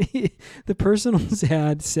said, the personals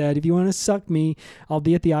ad said, if you want to suck me, I'll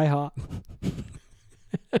be at the IHOP.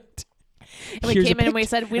 And we came in and we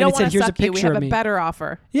said, we don't want to suck you. We have a better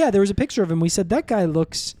offer. Yeah, there was a picture of him. We said, that guy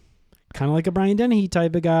looks kind of like a Brian Dennehy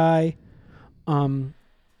type of guy. And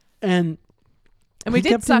we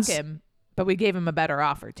did suck him, but we gave him a better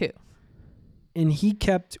offer too. And he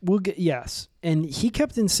kept, and he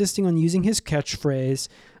kept insisting on using his catchphrase,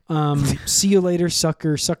 see you later,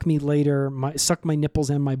 sucker, suck me later, suck my nipples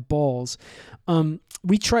and my balls.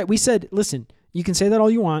 We said, listen, you can say that all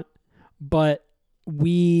you want, but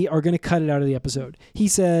we are going to cut it out of the episode. He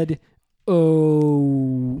said,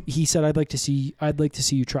 I'd like to see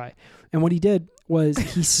you try. And what he did was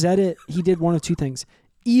he did one of two things.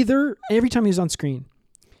 Either every time he was on screen,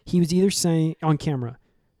 he was either saying on camera,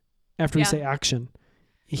 after we say action,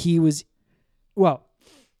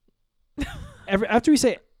 after we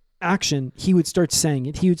say action, he would start saying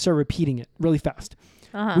it. He would start repeating it really fast.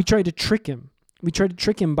 Uh-huh. We tried to trick him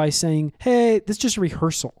by saying, hey, this is just a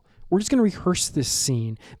rehearsal. We're just going to rehearse this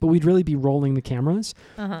scene, but we'd really be rolling the cameras.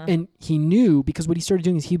 Uh-huh. And he knew, because what he started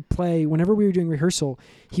doing is he'd play, whenever we were doing rehearsal,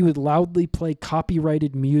 he would loudly play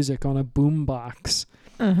copyrighted music on a boombox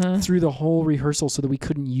through the whole rehearsal so that we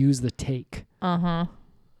couldn't use the take. Uh-huh.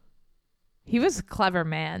 He was a clever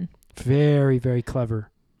man. Very, very clever.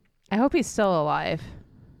 I hope he's still alive.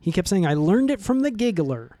 He kept saying, I learned it from the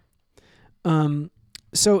giggler.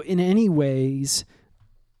 So in any ways.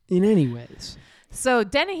 So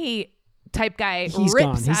Dennehy type guy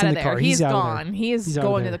rips out of there. He's gone. He's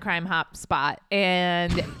going to the crime hop spot.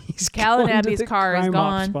 And Cal and Abby's car is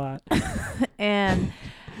gone. And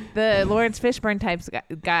the Lawrence Fishburne type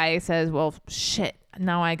guy says, well, shit,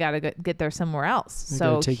 now I got to get there somewhere else.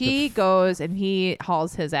 So he goes and he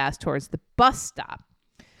hauls his ass towards the bus stop.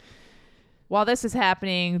 While this is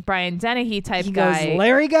happening, Brian Dennehy type guy goes,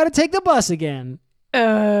 Larry got to take the bus again.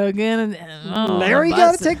 Larry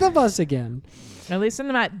got to take the bus again. At least I'm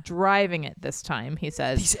not driving it this time, he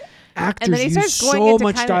says. These actors and then he starts so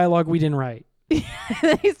much dialogue we didn't write.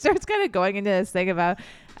 Then he starts kind of going into this thing about,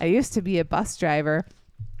 I used to be a bus driver.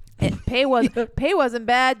 Pay wasn't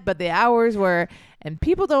bad, but the hours were. And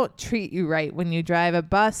people don't treat you right when you drive a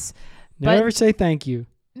bus. Never say thank you.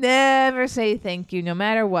 Never say thank you, no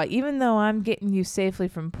matter what. Even though I'm getting you safely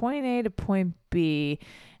from point A to point B.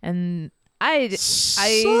 And sometimes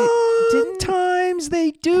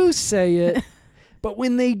they do say it. But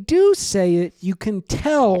when they do say it, you can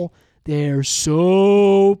tell they're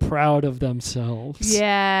so proud of themselves.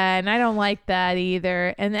 Yeah, and I don't like that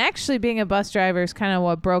either. And actually being a bus driver is kind of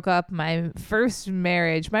what broke up my first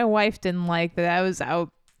marriage. My wife didn't like that I was out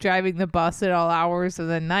driving the bus at all hours of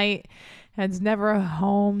the night. I was never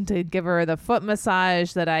home to give her the foot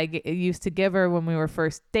massage that I used to give her when we were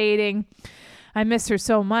first dating. I miss her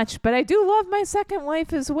so much, but I do love my second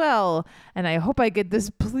wife as well. And I hope I get this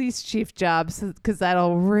police chief job because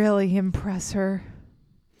that'll really impress her.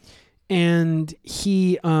 And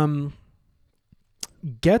he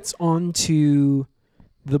gets onto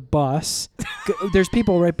the bus. There's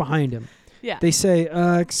people right behind him. Yeah. They say,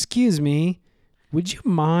 excuse me, would you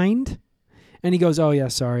mind? And he goes, oh, yeah,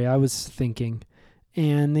 sorry, I was thinking.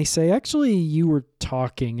 And they say, actually, you were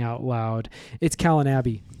talking out loud. It's Cal and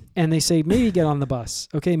Abby. And they say, maybe get on the bus.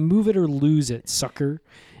 Okay, move it or lose it, sucker.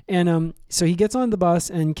 And so he gets on the bus,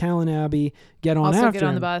 and Cal and Abby get on also after get on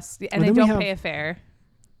him. the bus. And they don't pay a fare.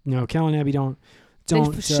 No, Cal and Abby don't.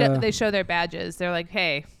 They show their badges. They're like,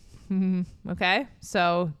 hey, okay,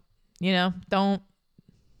 so, don't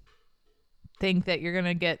think that you're going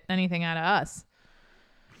to get anything out of us.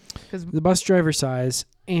 Because the bus driver sighs,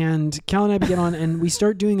 and Cal and Abby get on, and we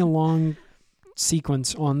start doing a long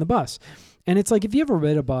sequence on the bus. And it's like, if you ever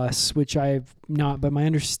rid a bus, which I've not, but my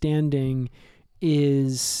understanding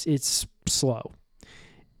is it's slow.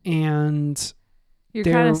 And you're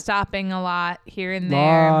kind of stopping a lot here and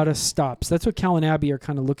there. A lot of stops. That's what Cal and Abby are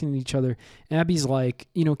kind of looking at each other. Abby's like,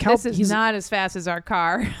 Cal, this is not as fast as our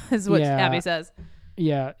car, is what Abby says.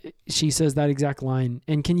 Yeah, she says that exact line.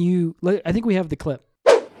 And I think we have the clip.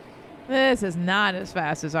 This is not as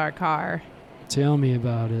fast as our car. Tell me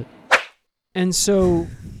about it. And so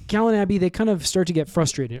Cal and Abby, they kind of start to get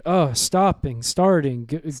frustrated. Oh, stopping, starting,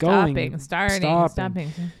 going,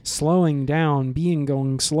 stopping. Slowing down,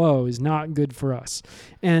 going slow is not good for us.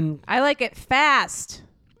 And I like it fast.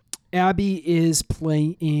 Abby is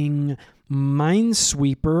playing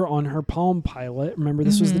Minesweeper on her Palm Pilot. Remember,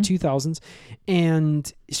 this was the 2000s.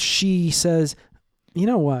 And she says, you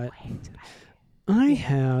know what? I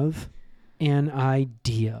have an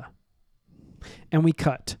idea. And we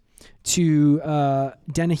cut to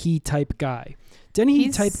Dennehy type guy. Dennehy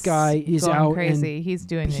type guy is out crazy. And he's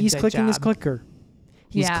doing. He's clicking his clicker.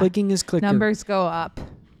 He's clicking his clicker. Numbers go up.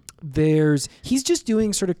 He's just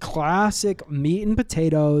doing sort of classic meat and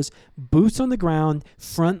potatoes, boots on the ground,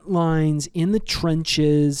 front lines in the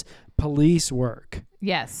trenches, police work.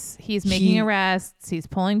 Yes, he's making arrests. He's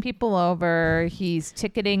pulling people over. He's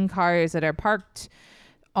ticketing cars that are parked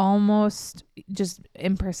almost just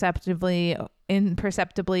imperceptibly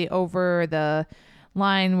over the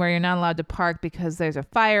line where you're not allowed to park because there's a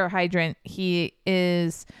fire hydrant. He's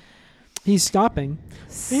stopping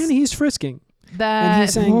and he's frisking. And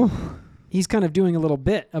he's saying he's kind of doing a little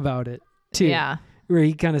bit about it too. Yeah. Where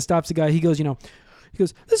he kind of stops the guy. He goes,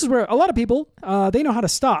 this is where a lot of people, they know how to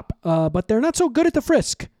stop, but they're not so good at the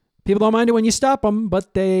frisk. People don't mind it when you stop them,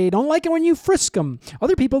 but they don't like it when you frisk them.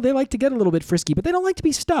 Other people, they like to get a little bit frisky, but they don't like to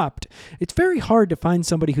be stopped. It's very hard to find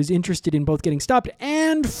somebody who's interested in both getting stopped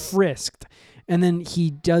and frisked. And then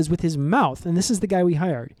he does with his mouth, and this is the guy we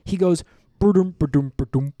hired. He goes, ba-dum, ba-dum,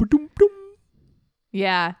 ba-dum, ba-dum, ba-dum.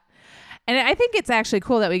 Yeah. And I think it's actually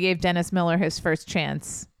cool that we gave Dennis Miller his first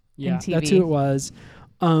chance in TV. That's who it was.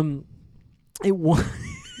 It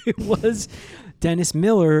was Dennis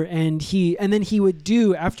Miller, and then he would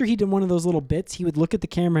do, after he did one of those little bits, he would look at the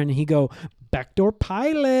camera and he'd go, backdoor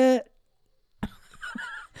pilot.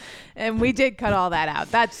 And we did cut all that out.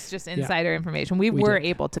 That's just insider information. We were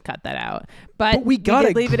able to cut that out. But we got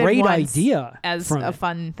a great idea as a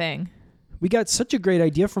fun thing. We got such a great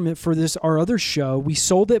idea from it for our other show. We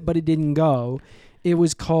sold it, but it didn't go. It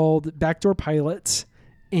was called Backdoor Pilots,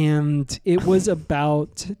 and it was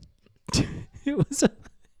about... It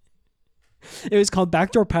was called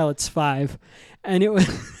Backdoor Pilots 5, and it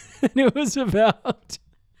was about...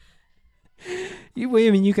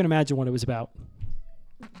 you can imagine what it was about.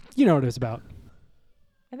 You know what it was about.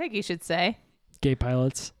 I think you should say. Gay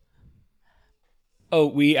pilots. Oh,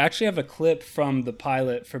 we actually have a clip from the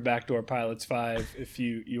pilot for Backdoor Pilots 5 if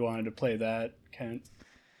you wanted to play that, Kent.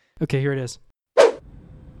 Okay, here it is.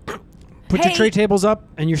 Put your tray tables up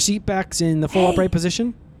and your seat backs in the full upright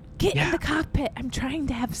position. Get in the cockpit. I'm trying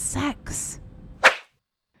to have sex.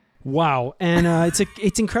 Wow. And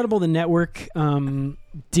it's incredible the network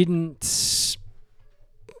didn't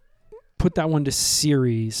put that one to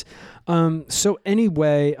series. So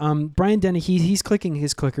anyway, Brian Denny, he's clicking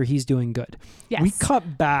his clicker. He's doing good. Yes. We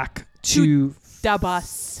cut back to the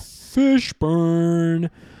bus. Fishburne.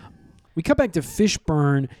 We cut back to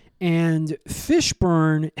Fishburne, and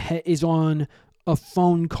Fishburne is on a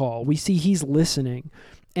phone call. We see he's listening,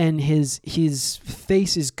 and his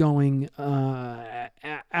face is going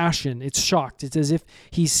ashen. It's shocked. It's as if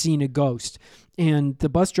he's seen a ghost. And the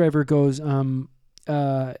bus driver goes, I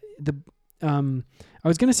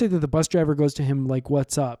was going to say that the bus driver goes to him like,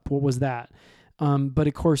 what's up? What was that? But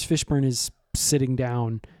of course, Fishburne is sitting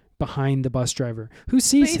down behind the bus driver, who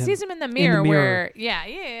sees him. He sees him in the mirror. Where, yeah.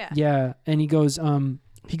 Yeah. And he goes,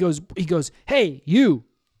 hey, you,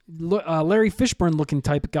 Larry Fishburne looking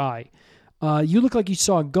type guy. You look like you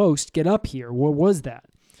saw a ghost. Get up here. What was that?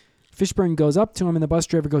 Fishburne goes up to him, and the bus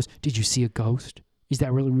driver goes, did you see a ghost? Is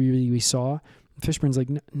that really we saw? Fishburne's like,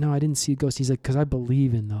 no, I didn't see a ghost. He's like, because I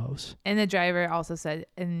believe in those. And the driver also said,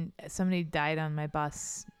 and somebody died on my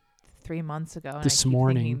bus 3 months ago. And This I keep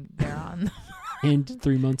morning. thinking they're on. And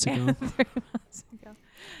 3 months ago. And 3 months ago.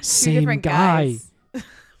 Same different guy. guys.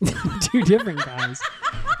 2 different guys.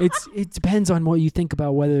 It depends on what you think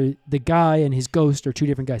about whether the guy and his ghost are 2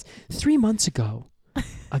 different guys. 3 months ago,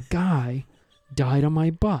 a guy died on my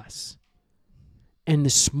bus. And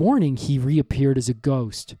this morning, he reappeared as a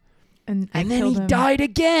ghost. And then he died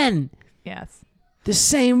again. Yes. The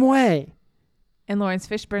same way. And Lawrence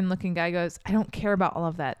Fishburne looking guy goes, I don't care about all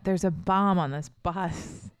of that. There's a bomb on this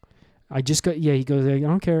bus. He goes, I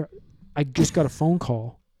don't care. I just got a phone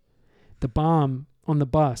call. The bomb on the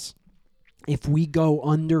bus. If we go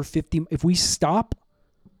under 50, if we stop,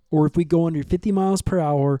 or if we go under 50 miles per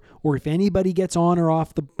hour, or if anybody gets on or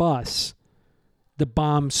off the bus, the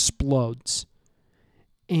bomb explodes.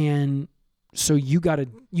 And so you gotta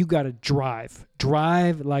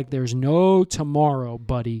drive like there's no tomorrow,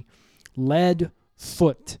 buddy. Lead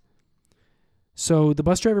foot. So the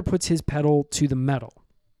bus driver puts his pedal to the metal.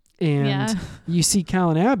 And you see Cal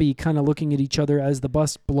and Abby kind of looking at each other as the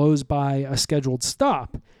bus blows by a scheduled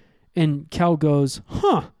stop. And Cal goes,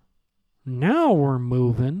 now we're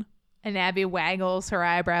moving. And Abby waggles her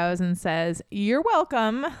eyebrows and says, you're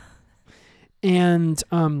welcome. And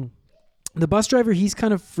the bus driver, he's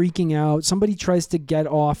kind of freaking out. Somebody tries to get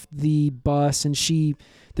off the bus, and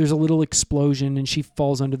there's a little explosion, and she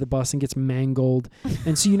falls under the bus and gets mangled.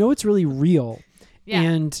 And so it's really real. Yeah.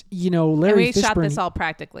 And, Larry and we Fishburne... shot this all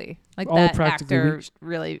practically. Like all that practically. Actor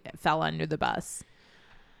really fell under the bus.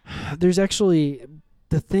 There's actually...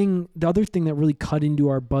 The other thing that really cut into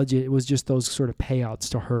our budget was just those sort of payouts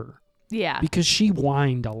to her. Yeah. Because she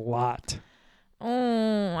whined a lot.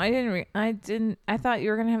 Oh, I thought you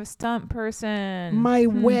were going to have a stunt person. My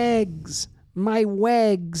wegs. My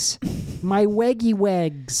wegs. My weggy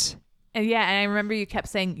wegs. And yeah, and I remember you kept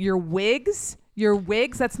saying, your wigs? Your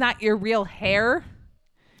wigs? That's not your real hair?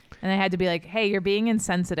 And I had to be like, hey, you're being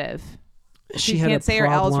insensitive. She can't say her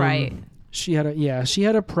L's right. She had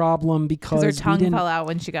a problem because her tongue fell out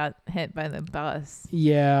when she got hit by the bus.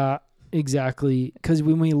 Yeah, exactly. Because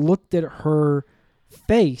when we looked at her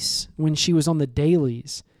face when she was on the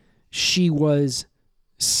dailies, she was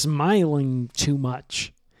smiling too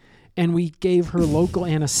much. And we gave her local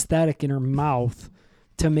anesthetic in her mouth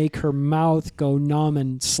to make her mouth go numb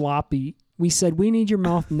and sloppy. We said, we need your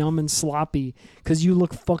mouth numb and sloppy because you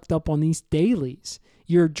look fucked up on these dailies.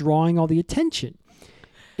 You're drawing all the attention.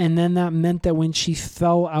 And then that meant that when she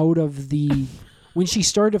started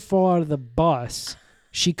to fall out of the bus,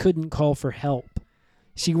 she couldn't call for help.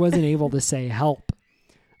 She wasn't able to say help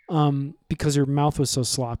because her mouth was so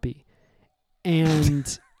sloppy.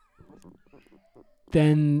 And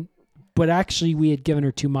then, but actually we had given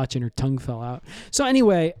her too much and her tongue fell out. So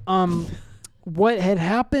anyway, what had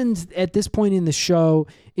happened at this point in the show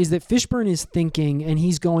is that Fishburne is thinking and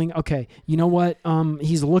he's going, okay, you know what?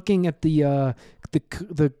 He's looking at the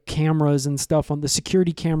cameras and stuff on the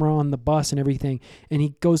security camera on the bus and everything. And he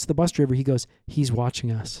goes to the bus driver. He goes, he's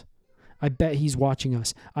watching us. I bet he's watching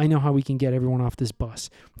us. I know how we can get everyone off this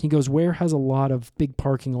bus. He goes, where has a lot of big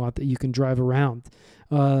parking lot that you can drive around?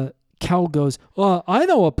 Cal goes, I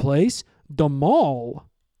know a place, the mall.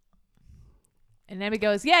 And Abby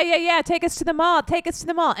goes, yeah, take us to the mall, take us to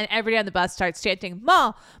the mall. And everybody on the bus starts chanting,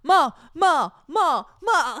 mall, mall, mall, mall,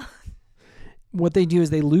 mall. What they do is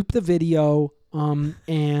they loop the video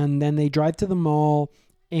and then they drive to the mall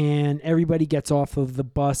and everybody gets off of the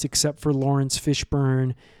bus except for Lawrence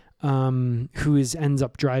Fishburne, who ends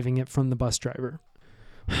up driving it from the bus driver.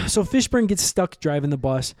 So Fishburne gets stuck driving the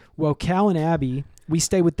bus. Well, Cal and Abby, we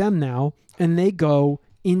stay with them now, and they go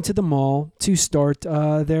into the mall to start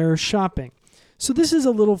their shopping. So this is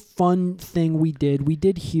a little fun thing we did. We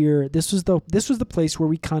did here. This was the place where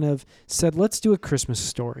we kind of said, let's do a Christmas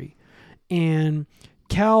story. And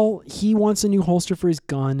Cal, he wants a new holster for his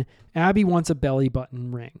gun. Abby wants a belly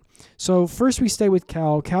button ring. So first we stay with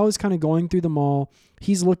Cal. Cal is kind of going through the mall.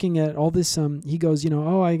 He's looking at all this. He goes,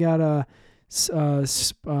 I got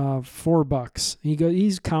 $4.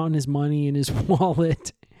 He's counting his money in his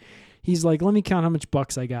wallet. He's like, let me count how much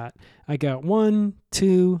bucks I got. I got 1,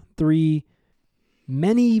 2, 3.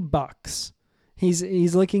 Many bucks.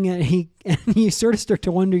 He's looking at and you sort of start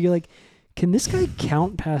to wonder. You're like, can this guy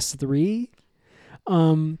count past 3?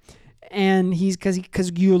 And he's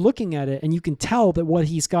because you're looking at it and you can tell that what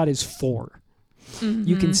he's got is 4. Mm-hmm.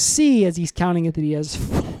 You can see as he's counting it that he has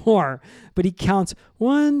 4, but he counts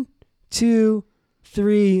 1, 2,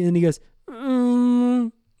 3, and he goes,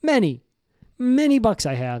 many Many bucks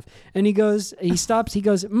I have. And he stops, he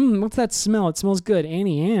goes, what's that smell? It smells good.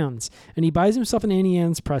 Annie Ann's. And he buys himself an Annie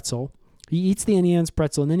Ann's pretzel. He eats the Annie Ann's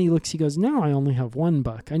pretzel, and then he looks, he goes, now I only have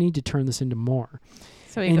 $1. I need to turn this into more.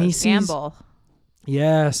 So he goes gamble.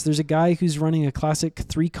 Yes, there's a guy who's running a classic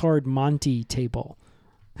 3-card Monty table.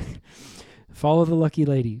 Follow the lucky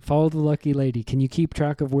lady. Follow the lucky lady. Can you keep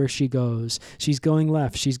track of where she goes? She's going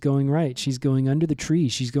left. She's going right. She's going under the tree.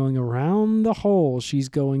 She's going around the hole. She's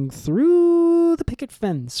going through the picket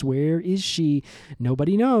fence. Where is she?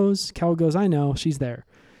 Nobody knows. Cal goes, I know. She's there.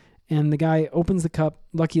 And the guy opens the cup.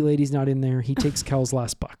 Lucky lady's not in there. He takes Cal's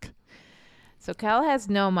last buck. So Cal has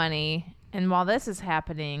no money. And while this is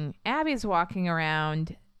happening, Abby's walking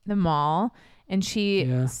around the mall and she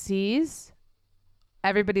sees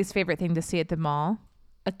everybody's favorite thing to see at the mall,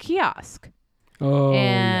 a kiosk. Oh,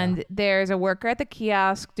 and there's a worker at the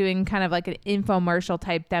kiosk doing kind of like an infomercial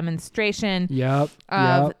type demonstration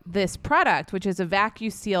of this product, which is a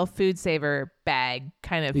vacuum seal food saver bag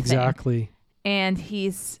kind of thing. And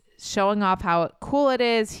he's showing off how cool it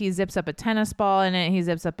is. He zips up a tennis ball in it. He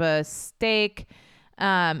zips up a steak.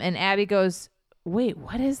 And Abby goes, wait,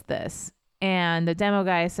 what is this? And the demo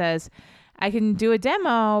guy says, I can do a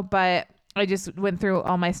demo, but I just went through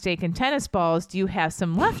all my steak and tennis balls. Do you have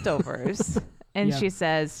some leftovers? And she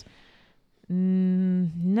says,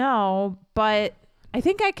 no, but I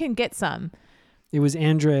think I can get some. It was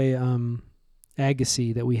Andre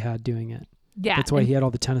Agassi that we had doing it. Yeah. That's why he had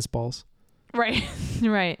all the tennis balls. Right.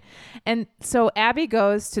 Right. And so Abby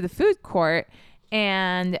goes to the food court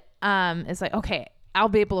and is like, okay, I'll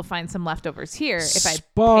be able to find some leftovers here if I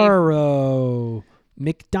Sparrow,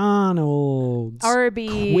 McDonald's,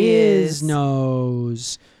 Arby's,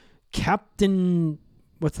 Quiznos, Captain,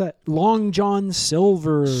 what's that? Long John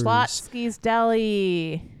Silver's, Schlotsky's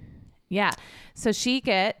Deli. Yeah. So she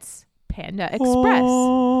gets Panda Express.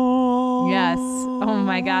 Yes. Oh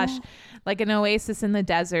my gosh. Like an oasis in the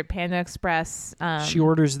desert, Panda Express. She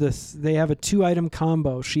orders this. They have a 2-item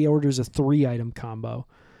combo. She orders a 3-item combo.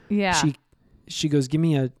 Yeah. She goes, give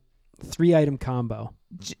me a 3-item combo.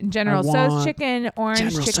 General Tso's chicken, orange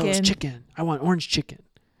General chicken. Tso's chicken. I want orange chicken.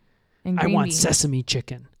 And I green want beans. sesame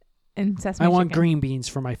chicken. And sesame I want chicken. green beans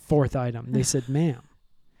for my 4th item. They said, ma'am.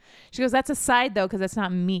 She goes, that's a side though, because that's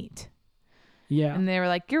not meat. Yeah. And they were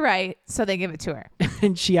like, you're right. So they give it to her.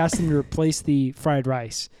 And she asked them to replace the fried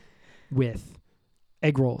rice with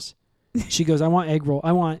egg rolls. She goes, I want egg roll.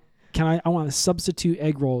 I want to substitute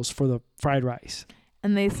egg rolls for the fried rice.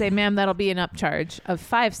 And they say, ma'am, that'll be an upcharge of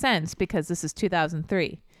 5 cents because this is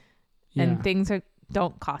 2003. Yeah. And things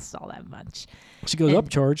don't cost all that much. She goes,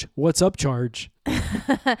 upcharge? What's upcharge?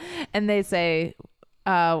 And they say,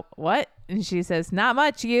 what? And she says, not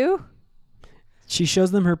much, you. She shows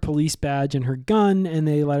them her police badge and her gun, and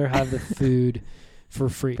they let her have the food for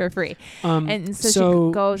free. And so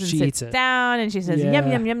she goes and sits down and she says, yum,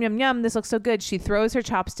 yum, yum, yum, yum. This looks so good. She throws her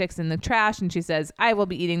chopsticks in the trash and she says, I will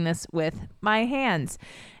be eating this with my hands.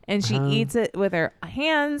 And she eats it with her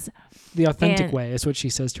hands. The authentic way is what she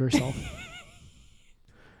says to herself.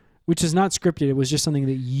 Which is not scripted. It was just something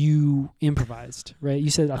that you improvised, right? You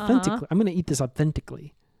said authentically. I'm going to eat this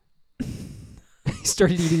authentically. You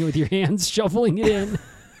started eating it with your hands, shoveling it in.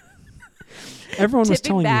 Everyone was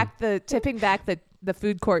telling you. Tipping back the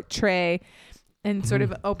food court tray and sort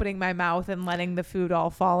of opening my mouth and letting the food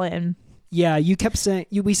all fall in. Yeah, you kept saying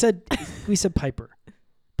we said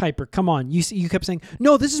Piper, come on. You kept saying,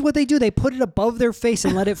 "No, this is what they do. They put it above their face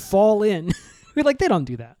and let it fall in." We're like, "They don't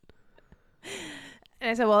do that." And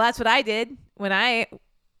I said, "Well, that's what I did when I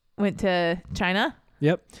went to China."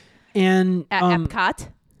 Yep. And at Epcot.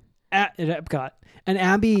 At Epcot. And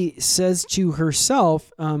Abby says to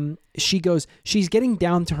herself, she's getting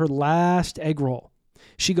down to her last egg roll.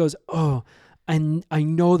 She goes, oh, I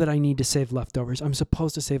know that I need to save leftovers. I'm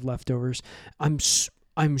supposed to save leftovers. I'm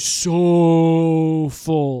so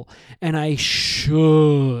full, and I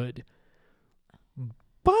should.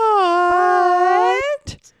 But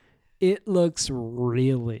it looks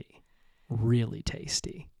really, really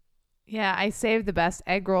tasty. Yeah, I saved the best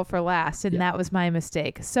egg roll for last, and that was my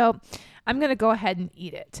mistake. So I'm going to go ahead and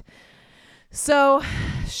eat it. So,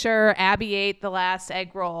 sure, Abby ate the last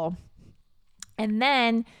egg roll. And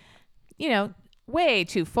then, way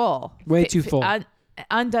too full. Way too full.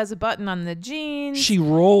 Undoes a button on the jeans. She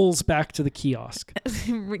rolls back to the kiosk.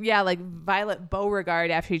 Yeah, like Violet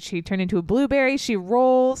Beauregard after she turned into a blueberry. She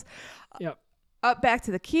rolls up back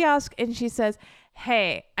to the kiosk, and she says,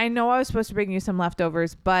 hey, I know I was supposed to bring you some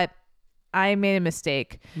leftovers, but I made a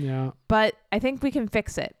mistake. Yeah. But I think we can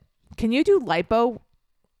fix it. Can you do lipo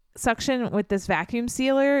suction with this vacuum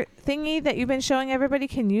sealer thingy that you've been showing everybody?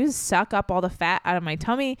 Can you suck up all the fat out of my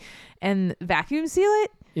tummy and vacuum seal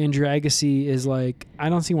it? Andrew Agassi is like, I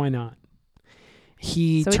don't see why not.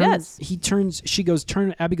 He turns.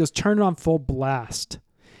 Abby goes, turn it on full blast.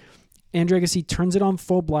 Andrew Agassi turns it on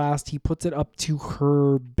full blast. He puts it up to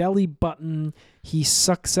her belly button. He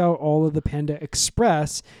sucks out all of the Panda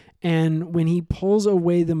Express. And when he pulls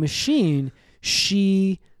away the machine,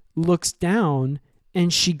 she looks down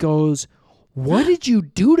and she goes, what did you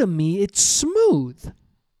do to me? It's smooth.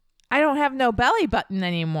 I don't have no belly button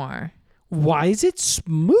anymore. Why is it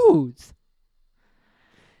smooth?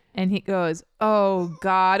 And he goes, oh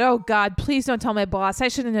God, please don't tell my boss. I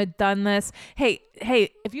shouldn't have done this. Hey,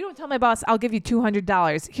 if you don't tell my boss, I'll give you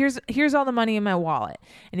 $200. Here's all the money in my wallet.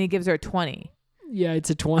 And he gives her 20. Yeah, it's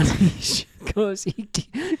a 20. She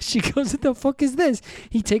goes, what the fuck is this?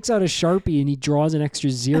 He takes out a Sharpie and he draws an extra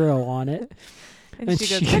 0 on it. And she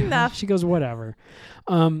goes, good enough. She goes, whatever.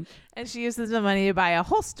 And she uses the money to buy a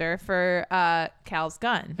holster for Cal's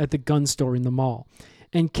gun. At the gun store in the mall.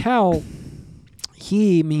 And Cal...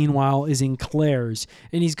 He, meanwhile, is in Claire's,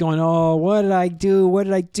 and he's going, oh, what did I do?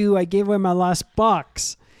 I gave away my last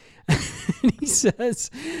box. And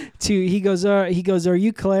he goes, are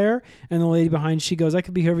you Claire? And the lady behind, she goes, I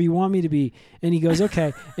could be whoever you want me to be. And he goes,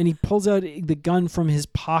 okay. And he pulls out the gun from his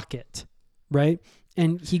pocket, right?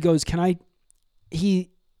 And he goes, he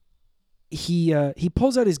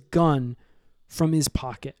pulls out his gun from his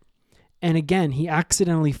pocket. And again, he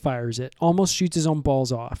accidentally fires it, almost shoots his own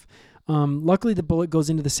balls off. Luckily, the bullet goes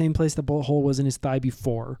into the same place the bullet hole was in his thigh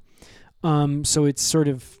before. So it's sort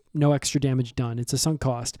of no extra damage done. It's a sunk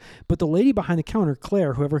cost. But the lady behind the counter,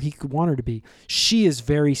 Claire, whoever he could want her to be, she is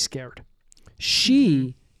very scared.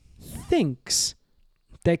 She thinks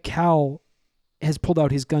that Cal has pulled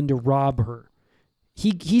out his gun to rob her.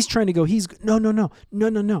 He's trying to go, no.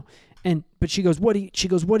 But she goes, what do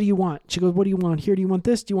you want? She goes, what do you want here? Do you want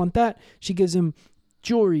this? Do you want that? She gives him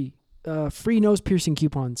jewelry, free nose piercing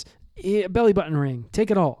coupons, a belly button ring, take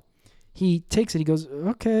it all. He takes it. He goes,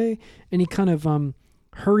 okay. And he kind of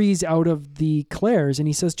hurries out of the Claire's and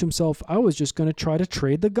he says to himself, I was just going to try to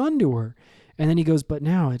trade the gun to her. And then he goes, but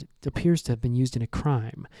now it appears to have been used in a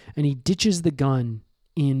crime. And he ditches the gun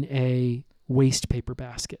in a waste paper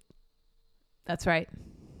basket. That's right.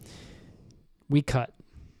 We cut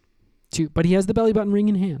to, but he has the belly button ring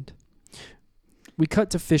in hand. We cut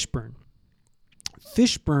to Fishburne.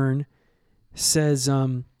 Fishburne says,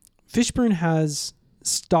 Fishburne has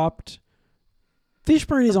stopped.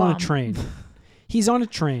 Fishburne is on a train. He's on a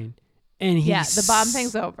train. And the bomb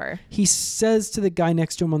thing's over. He says to the guy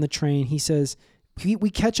next to him on the train, he says,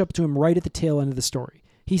 we catch up to him right at the tail end of the story.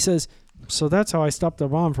 He says, so that's how I stopped the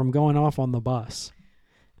bomb from going off on the bus.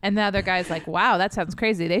 And the other guy's like, wow, that sounds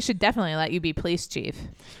crazy. They should definitely let you be police chief.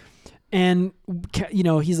 And,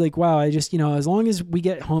 he's like, wow, I just, as long as we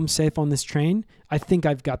get home safe on this train, I think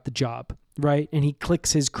I've got the job, right? And he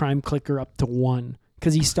clicks his crime clicker up to 1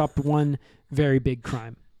 because he stopped one very big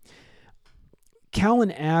crime. Cal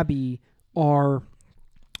and Abby are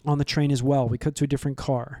on the train as well. We cut to a different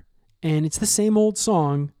car. And it's the same old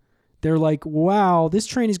song. They're like, wow, this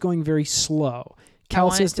train is going very slow.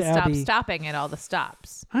 Cal says to Abby, stop stopping at all the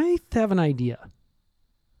stops. I have an idea.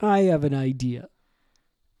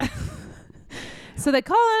 So they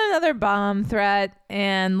call in another bomb threat,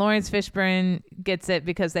 and Lawrence Fishburne gets it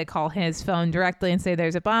because they call his phone directly and say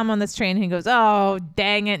there's a bomb on this train. He goes, oh,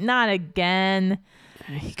 dang it, not again.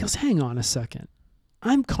 He goes, hang on a second.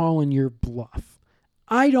 I'm calling your bluff.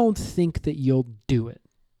 I don't think that you'll do it.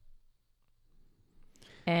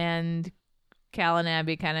 And Cal and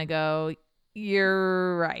Abby kind of go,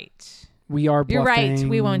 you're right. We are bluffing. You're right.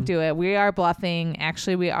 We won't do it. We are bluffing.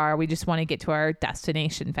 Actually, we are. We just want to get to our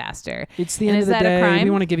destination faster. It's the end of the day. We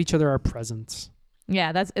want to give each other our presents.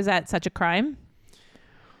 Yeah, is that such a crime?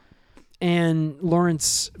 And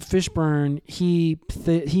Lawrence Fishburne,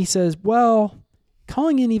 he says, well,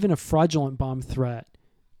 calling in even a fraudulent bomb threat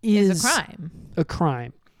is a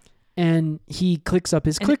crime. And he clicks up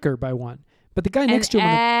his clicker by 1. But the guy next to him...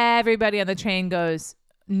 everybody on the train goes,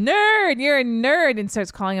 nerd, you're a nerd, and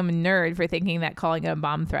starts calling him a nerd for thinking that calling a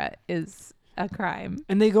bomb threat is a crime.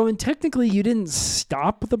 And they go, and technically you didn't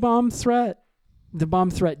stop the bomb threat. The bomb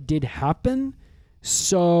threat did happen.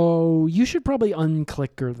 So you should probably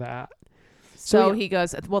unclicker that. So he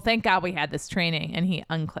goes, well, thank God we had this training, and he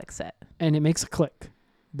unclicks it. And it makes a click,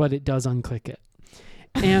 but it does unclick it.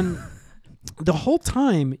 And the whole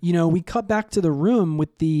time, we cut back to the room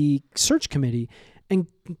with the search committee, and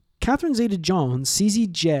Catherine Zeta-Jones,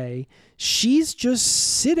 CZJ, she's just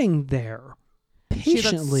sitting there patiently.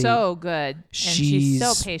 She looks so good, and she's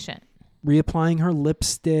so patient. reapplying her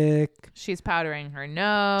lipstick. She's powdering her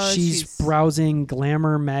nose. She's browsing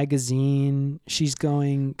Glamour magazine. She's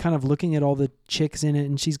going, kind of looking at all the chicks in it,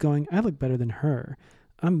 and she's going, I look better than her.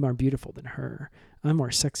 I'm more beautiful than her. I'm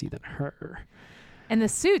more sexy than her. And the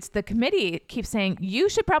suits, the committee keeps saying, you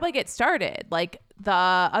should probably get started. Like, the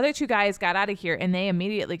other two guys got out of here and they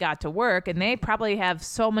immediately got to work, and they probably have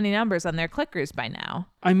so many numbers on their clickers by now.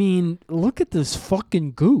 I mean, look at this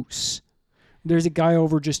fucking goose. There's a guy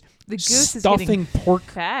over just The goose stuffing is getting pork,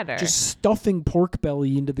 fatter. just stuffing pork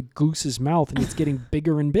belly into the goose's mouth, and it's getting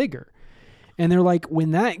bigger and bigger. And they're like,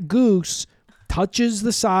 when that goose touches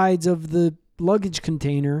the sides of the luggage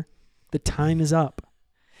container, the time is up.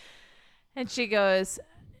 And she goes,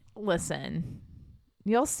 listen,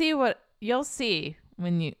 you'll see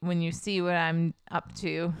when you see what I'm up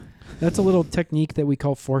to. That's a little technique that we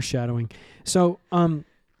call foreshadowing. So,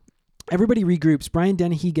 everybody regroups. Brian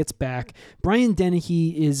Dennehy gets back. Brian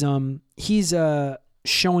Dennehy is he's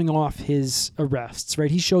showing off his arrests,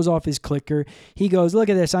 right? He shows off his clicker. He goes, "Look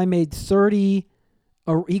at this. I made 30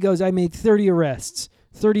 I made 30 arrests.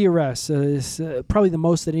 30 arrests. Probably the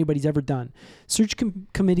most that anybody's ever done." Search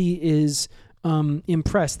committee is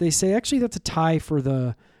impressed. They say, "Actually, that's a tie for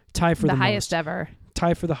the highest most. ever."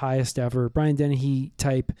 Tie for the highest ever." Brian Dennehy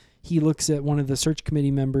type. He looks at one of the search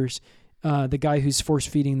committee members, the guy who's force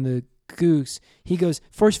feeding the goose. He goes,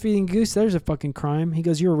 "Force feeding goose? There's a fucking crime." He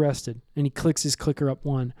goes, "You're arrested." And he clicks his clicker up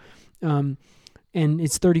one. And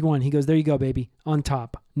it's 31. He goes, "There you go, baby. On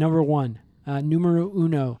top. Number one. Numero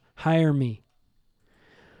uno. Hire me."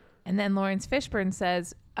 And then Lawrence Fishburne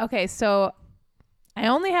says, "Okay, so I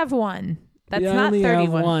only have one. That's Yeah, not I only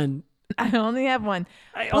 31. have one. I only have one.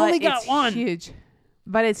 I but only got it's one. Huge.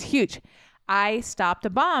 But it's huge. I stopped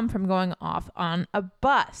a bomb from going off on a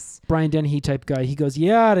bus." Brian Dennehy type guy. He goes,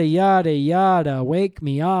 "Yada, yada, yada. Wake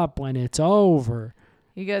me up when it's over."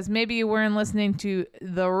 He goes, "Maybe you weren't listening to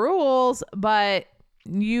the rules, but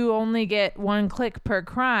you only get one click per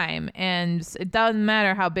crime. And it doesn't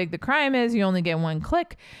matter how big the crime is. You only get one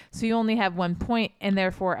click. So you only have 1 point. And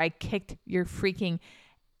therefore, I kicked your freaking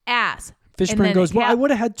ass." Fishburne goes, "Well, I would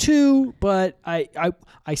have had two, but I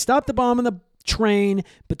stopped the bomb in the train,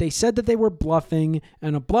 but they said that they were bluffing,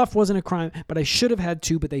 and a bluff wasn't a crime, but I should have had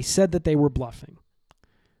two, but they said that they were bluffing."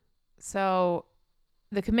 So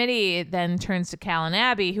the committee then turns to Cal and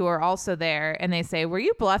Abby, who are also there, and they say, "Were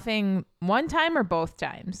you bluffing one time or both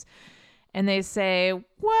times?" And they say,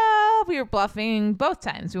 "Well, we were bluffing both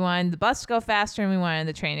times. We wanted the bus to go faster and we wanted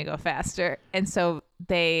the train to go faster." And so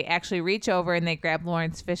they actually reach over and they grab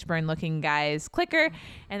Lawrence Fishburne looking guy's clicker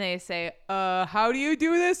and they say, "How do you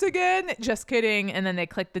do this again?" "Just kidding." And then they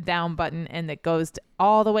click the down button and it goes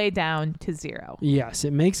all the way down to 0. Yes,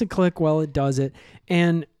 it makes a click while it does it.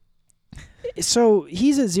 And so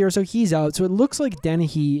he's at 0, so he's out. So it looks like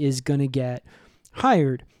Dennehy is going to get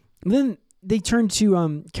hired. And then they turn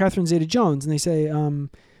to Catherine Zeta-Jones and they say,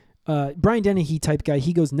 Brian Dennehy type guy,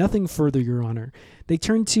 he goes, "Nothing further, Your Honor." They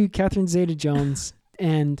turn to Catherine Zeta-Jones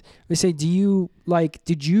and they say,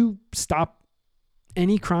 did you stop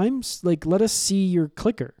any crimes? Like, let us see your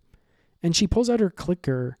clicker. And she pulls out her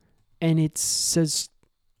clicker and it says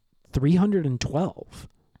 312.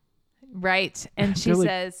 Right. And she Like,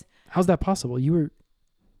 says, "How's that possible? You were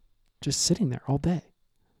just sitting there all day."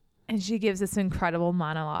 and she gives this incredible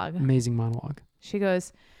monologue. Amazing monologue. She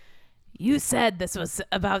goes, "You said this was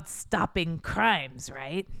about stopping crimes,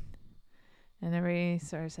 right?" And everybody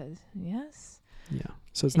sort of says, "Yes." Yeah.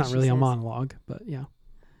 So it's And not she really a says- monologue, but yeah.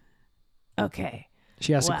 "Okay."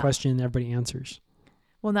 She asks Wow. a question and everybody answers.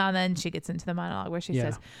 Well, now then she gets into the monologue where she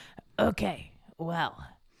Yeah. says, "Okay, well,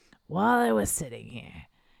 while I was sitting here,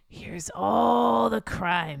 here's all the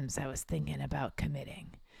crimes I was thinking about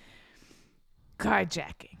committing.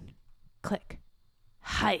 Carjacking, click.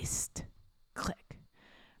 Heist, click.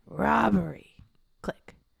 Robbery,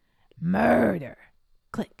 click. Murder,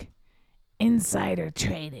 click. Insider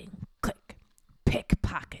trading, click.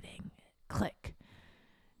 Pickpocketing, click.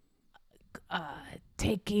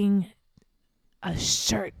 Taking a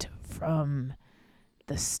shirt from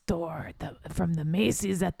the store, from the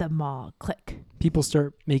Macy's at the mall, click. People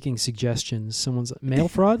start making suggestions. Someone's like, "Mail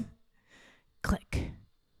fraud? Click.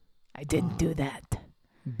 I didn't do that.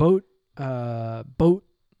 Boat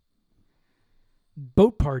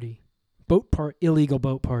party. Illegal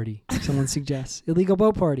boat party." Someone suggests. "Illegal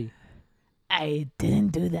boat party." I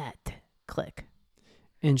didn't do that. Click."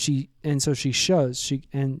 And so she shows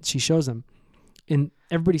them. And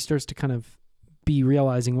everybody starts to kind of be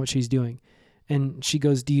realizing what she's doing. And she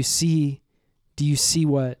goes, do you see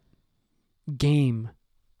what game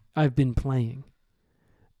I've been playing?"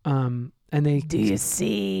 And they "Do you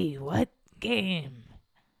see what game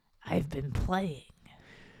I've been playing.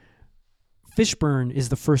 Fishburne is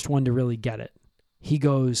the first one to really get it. He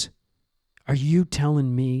goes, are you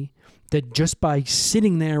telling me that just by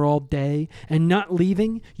sitting there all day and not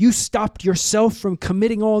leaving, you stopped yourself from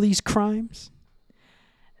committing all these crimes?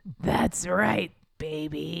 That's right,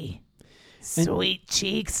 baby. Sweet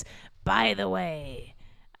cheeks. By the way,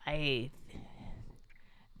 I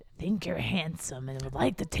think you're handsome and would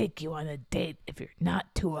like to take you on a date if you're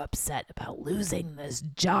not too upset about losing this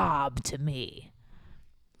job to me.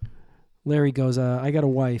 Larry goes, I got a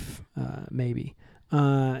wife, maybe,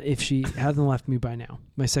 if she hasn't left me by now,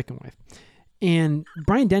 my second wife. And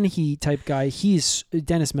Brian Dennehy type guy, he's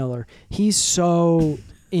Dennis Miller. He's so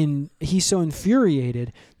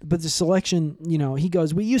infuriated. But the selection, he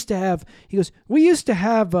goes, we used to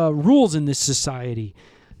have rules in this society.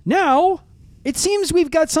 Now it seems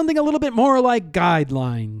we've got something a little bit more like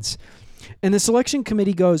guidelines. And the selection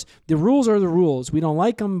committee goes, the rules are the rules. We don't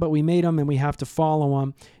like them, but we made them and we have to follow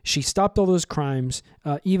them. She stopped all those crimes.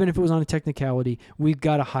 Even if it was on a technicality, we've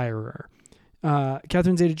got to hire her.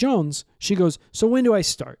 Catherine Zeta-Jones, she goes, so when do I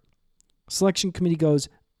start? Selection committee goes,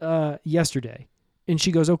 yesterday. And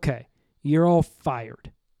she goes, okay, you're all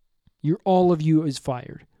fired. All of you is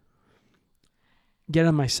fired. Get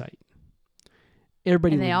on my site.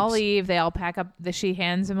 Everybody and they leaves. all leave. They all pack up. She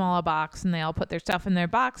hands them all a box, and they all put their stuff in their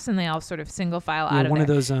box, and they all sort of single file out of one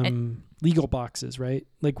there. Of those legal boxes, right?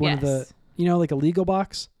 Like one of the, like a legal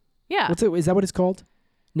box? Yeah. Is that what it's called?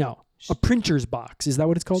 No. A printer's box. Is that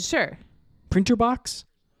what it's called? Sure. Printer box?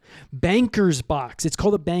 Banker's box. It's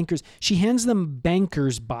called a banker's. She hands them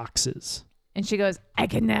banker's boxes. And she goes, I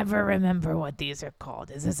can never remember what these are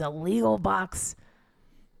called. Is this a legal box?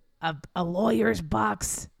 A lawyer's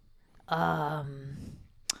box?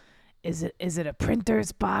 Is it a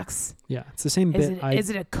printer's box? Yeah, it's the same bit. Is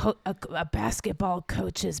it a basketball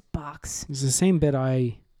coach's box? It's the same bit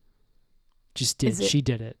I just did. She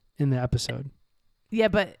did it in the episode. Yeah,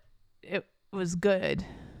 but it was good.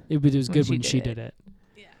 It was good when she did it.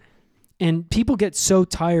 Yeah. And people get so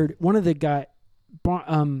tired. One of the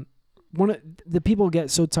people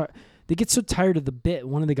get so tired. They get so tired of the bit.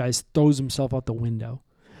 One of the guys throws himself out the window.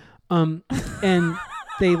 And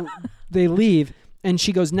they leave, and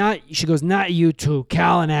she goes, not you two,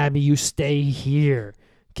 Cal and Abby, you stay here.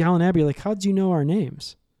 Cal and Abby are like, how'd you know our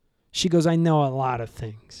names? She goes, I know a lot of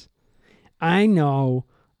things. I'm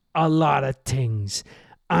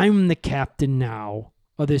the captain now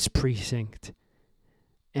of this precinct,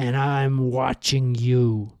 and I'm watching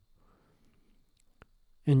you.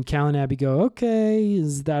 And Cal and Abby go, okay,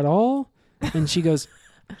 is that all? And she goes,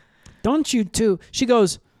 don't you two? She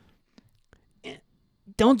goes,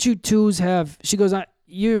 don't you twos have? She goes, don't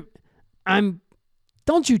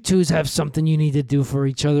you twos have something you need to do for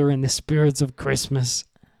each other in the spirits of Christmas?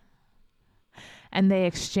 And they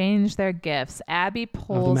exchange their gifts. Abby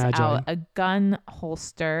pulls out a gun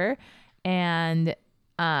holster and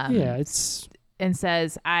and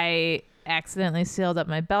says, I accidentally sealed up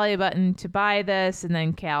my belly button to buy this. And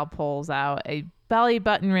then Cal pulls out a belly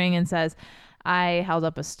button ring and says, I held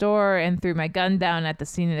up a store and threw my gun down at the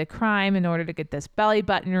scene of the crime in order to get this belly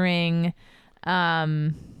button ring.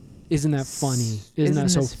 Isn't that funny? Isn't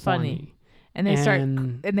that so funny? And they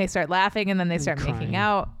start laughing, and then they start making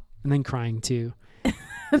out. And then crying too.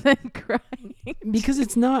 And then crying. Because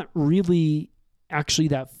it's not really actually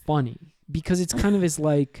that funny. Because it's kind of is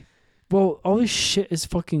like, well, all this shit is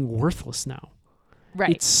fucking worthless now.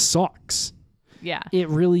 Right. It sucks. Yeah. It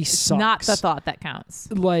really sucks. Not the thought that counts.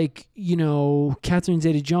 Like, Catherine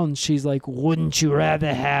Zeta-Jones, she's like, wouldn't you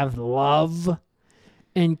rather have love?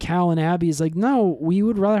 And Cal and Abby is like, no, we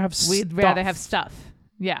would rather have stuff. We'd rather have stuff.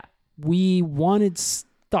 Yeah. We wanted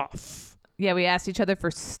stuff. Yeah, we asked each other for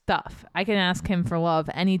stuff. I can ask him for love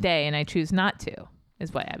any day, and I choose not to,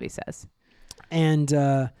 is what Abby says. And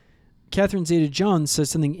Catherine Zeta-Jones says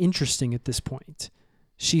something interesting at this point.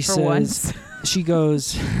 She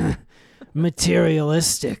goes,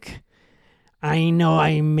 materialistic. I know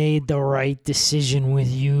I made the right decision with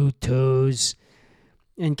you twos.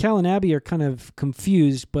 And Cal and Abby are kind of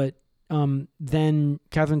confused, but then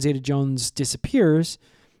Catherine Zeta-Jones disappears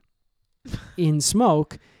in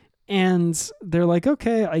smoke, and they're like,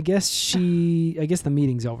 okay, I guess the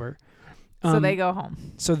meeting's over. So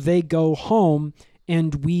they go home.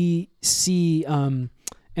 And we see, and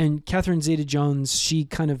Catherine Zeta-Jones, she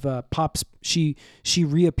kind of pops, she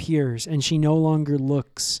reappears, and she no longer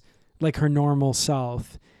looks like her normal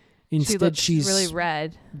self. Instead, she's really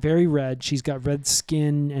red. Very red. She's got red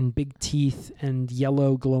skin and big teeth and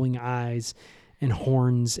yellow glowing eyes and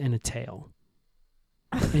horns and a tail.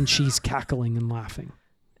 And she's cackling and laughing.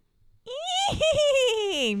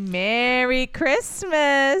 Merry Merry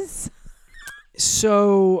Christmas.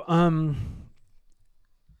 So,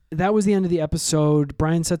 that was the end of the episode.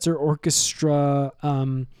 Brian Setzer Orchestra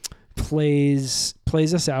plays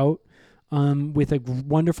us out with a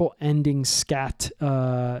wonderful ending scat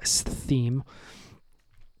theme.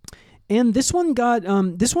 And this one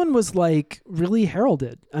was like really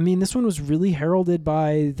heralded. I mean, this one was really heralded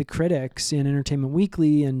by the critics in Entertainment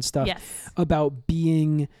Weekly and stuff about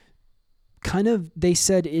being kind of, they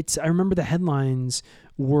said I remember the headlines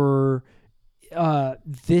were,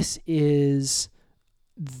 this is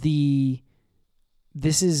the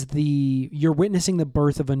you're witnessing the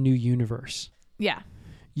birth of a new universe. Yeah.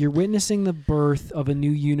 You're witnessing the birth of a new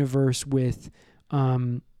universe with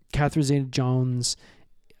Catherine Zeta-Jones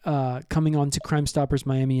coming on to Crime Stoppers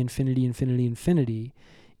Miami Infinity.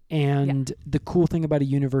 And the cool thing about a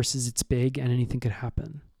universe is it's big and anything could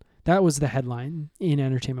happen. That was the headline in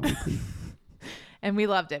Entertainment Weekly. And we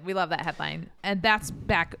loved it. We love that headline. And that's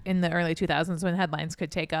back in the early 2000s when headlines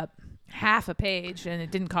could take up half a page and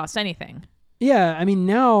it didn't cost anything. Yeah. I mean,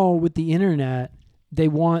 now with the internet, they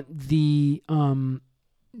want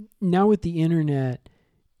now with the internet,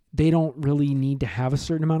 they don't really need to have a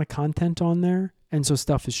certain amount of content on there. And so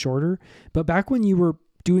stuff is shorter. But back when you were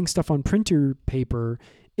doing stuff on printer paper,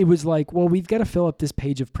 it was like, well, we've got to fill up this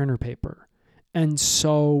page of printer paper. And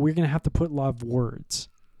so we're going to have to put a lot of words.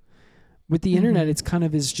 With the internet, it's kind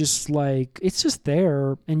of is just like, it's just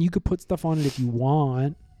there and you could put stuff on it if you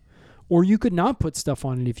want, or you could not put stuff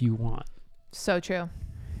on it if you want. So true.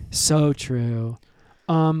 So true.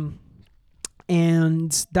 And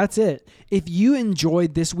that's it. If you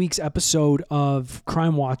enjoyed this week's episode of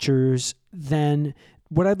Crime Watchers, then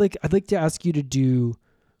what I'd like to ask you to do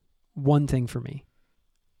one thing for me.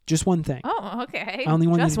 Just one thing. Oh, okay. I only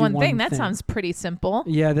want just you to do one thing. That sounds pretty simple.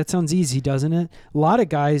 Yeah, that sounds easy, doesn't it? A lot of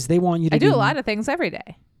guys, they want you to do a lot of things every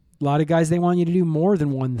day. A lot of guys, they want you to do more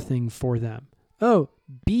than one thing for them. Oh,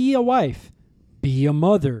 be a wife, be a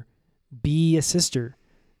mother, be a sister,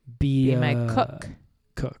 be my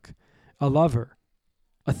cook, a lover,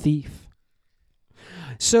 a thief.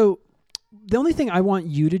 So the only thing I want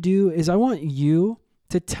you to do is I want you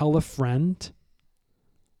to tell a friend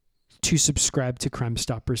to subscribe to Crime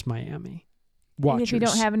Stoppers Miami. Watchers. And if you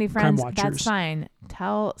don't have any friends, that's fine.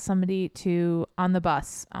 Tell somebody to on the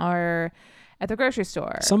bus or at the grocery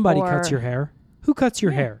store. Somebody cuts your hair. Who cuts your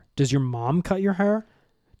hair? Does your mom cut your hair?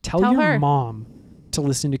 Tell your her. mom to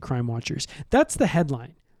listen to Crime Watchers. That's the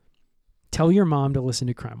headline. Tell your mom to listen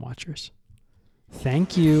to Crime Watchers.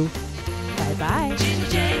 Thank you. Bye-bye. Jingle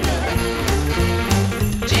jangle,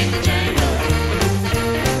 jingle jangle,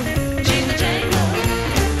 jingle jangle,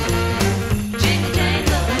 jingle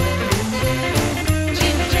jangle,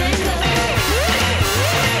 jingle jangle.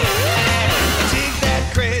 Dig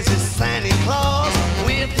that crazy Santa Claus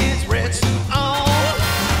with his red suit on.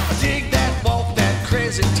 Dig that walk, that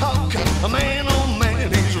crazy talk. A man, oh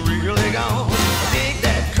man, he's really gone. Dig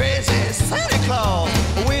that crazy Santa Claus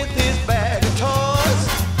with his bag of toys.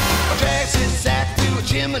 Drags his sack through a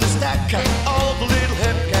chimney stack. All the little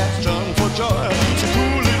head cats run for joy. So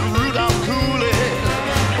cool little Rudolph, cool it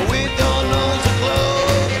with your nose aglow.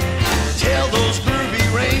 Tell those groovy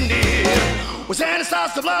reindeer when Santa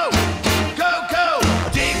starts to blow.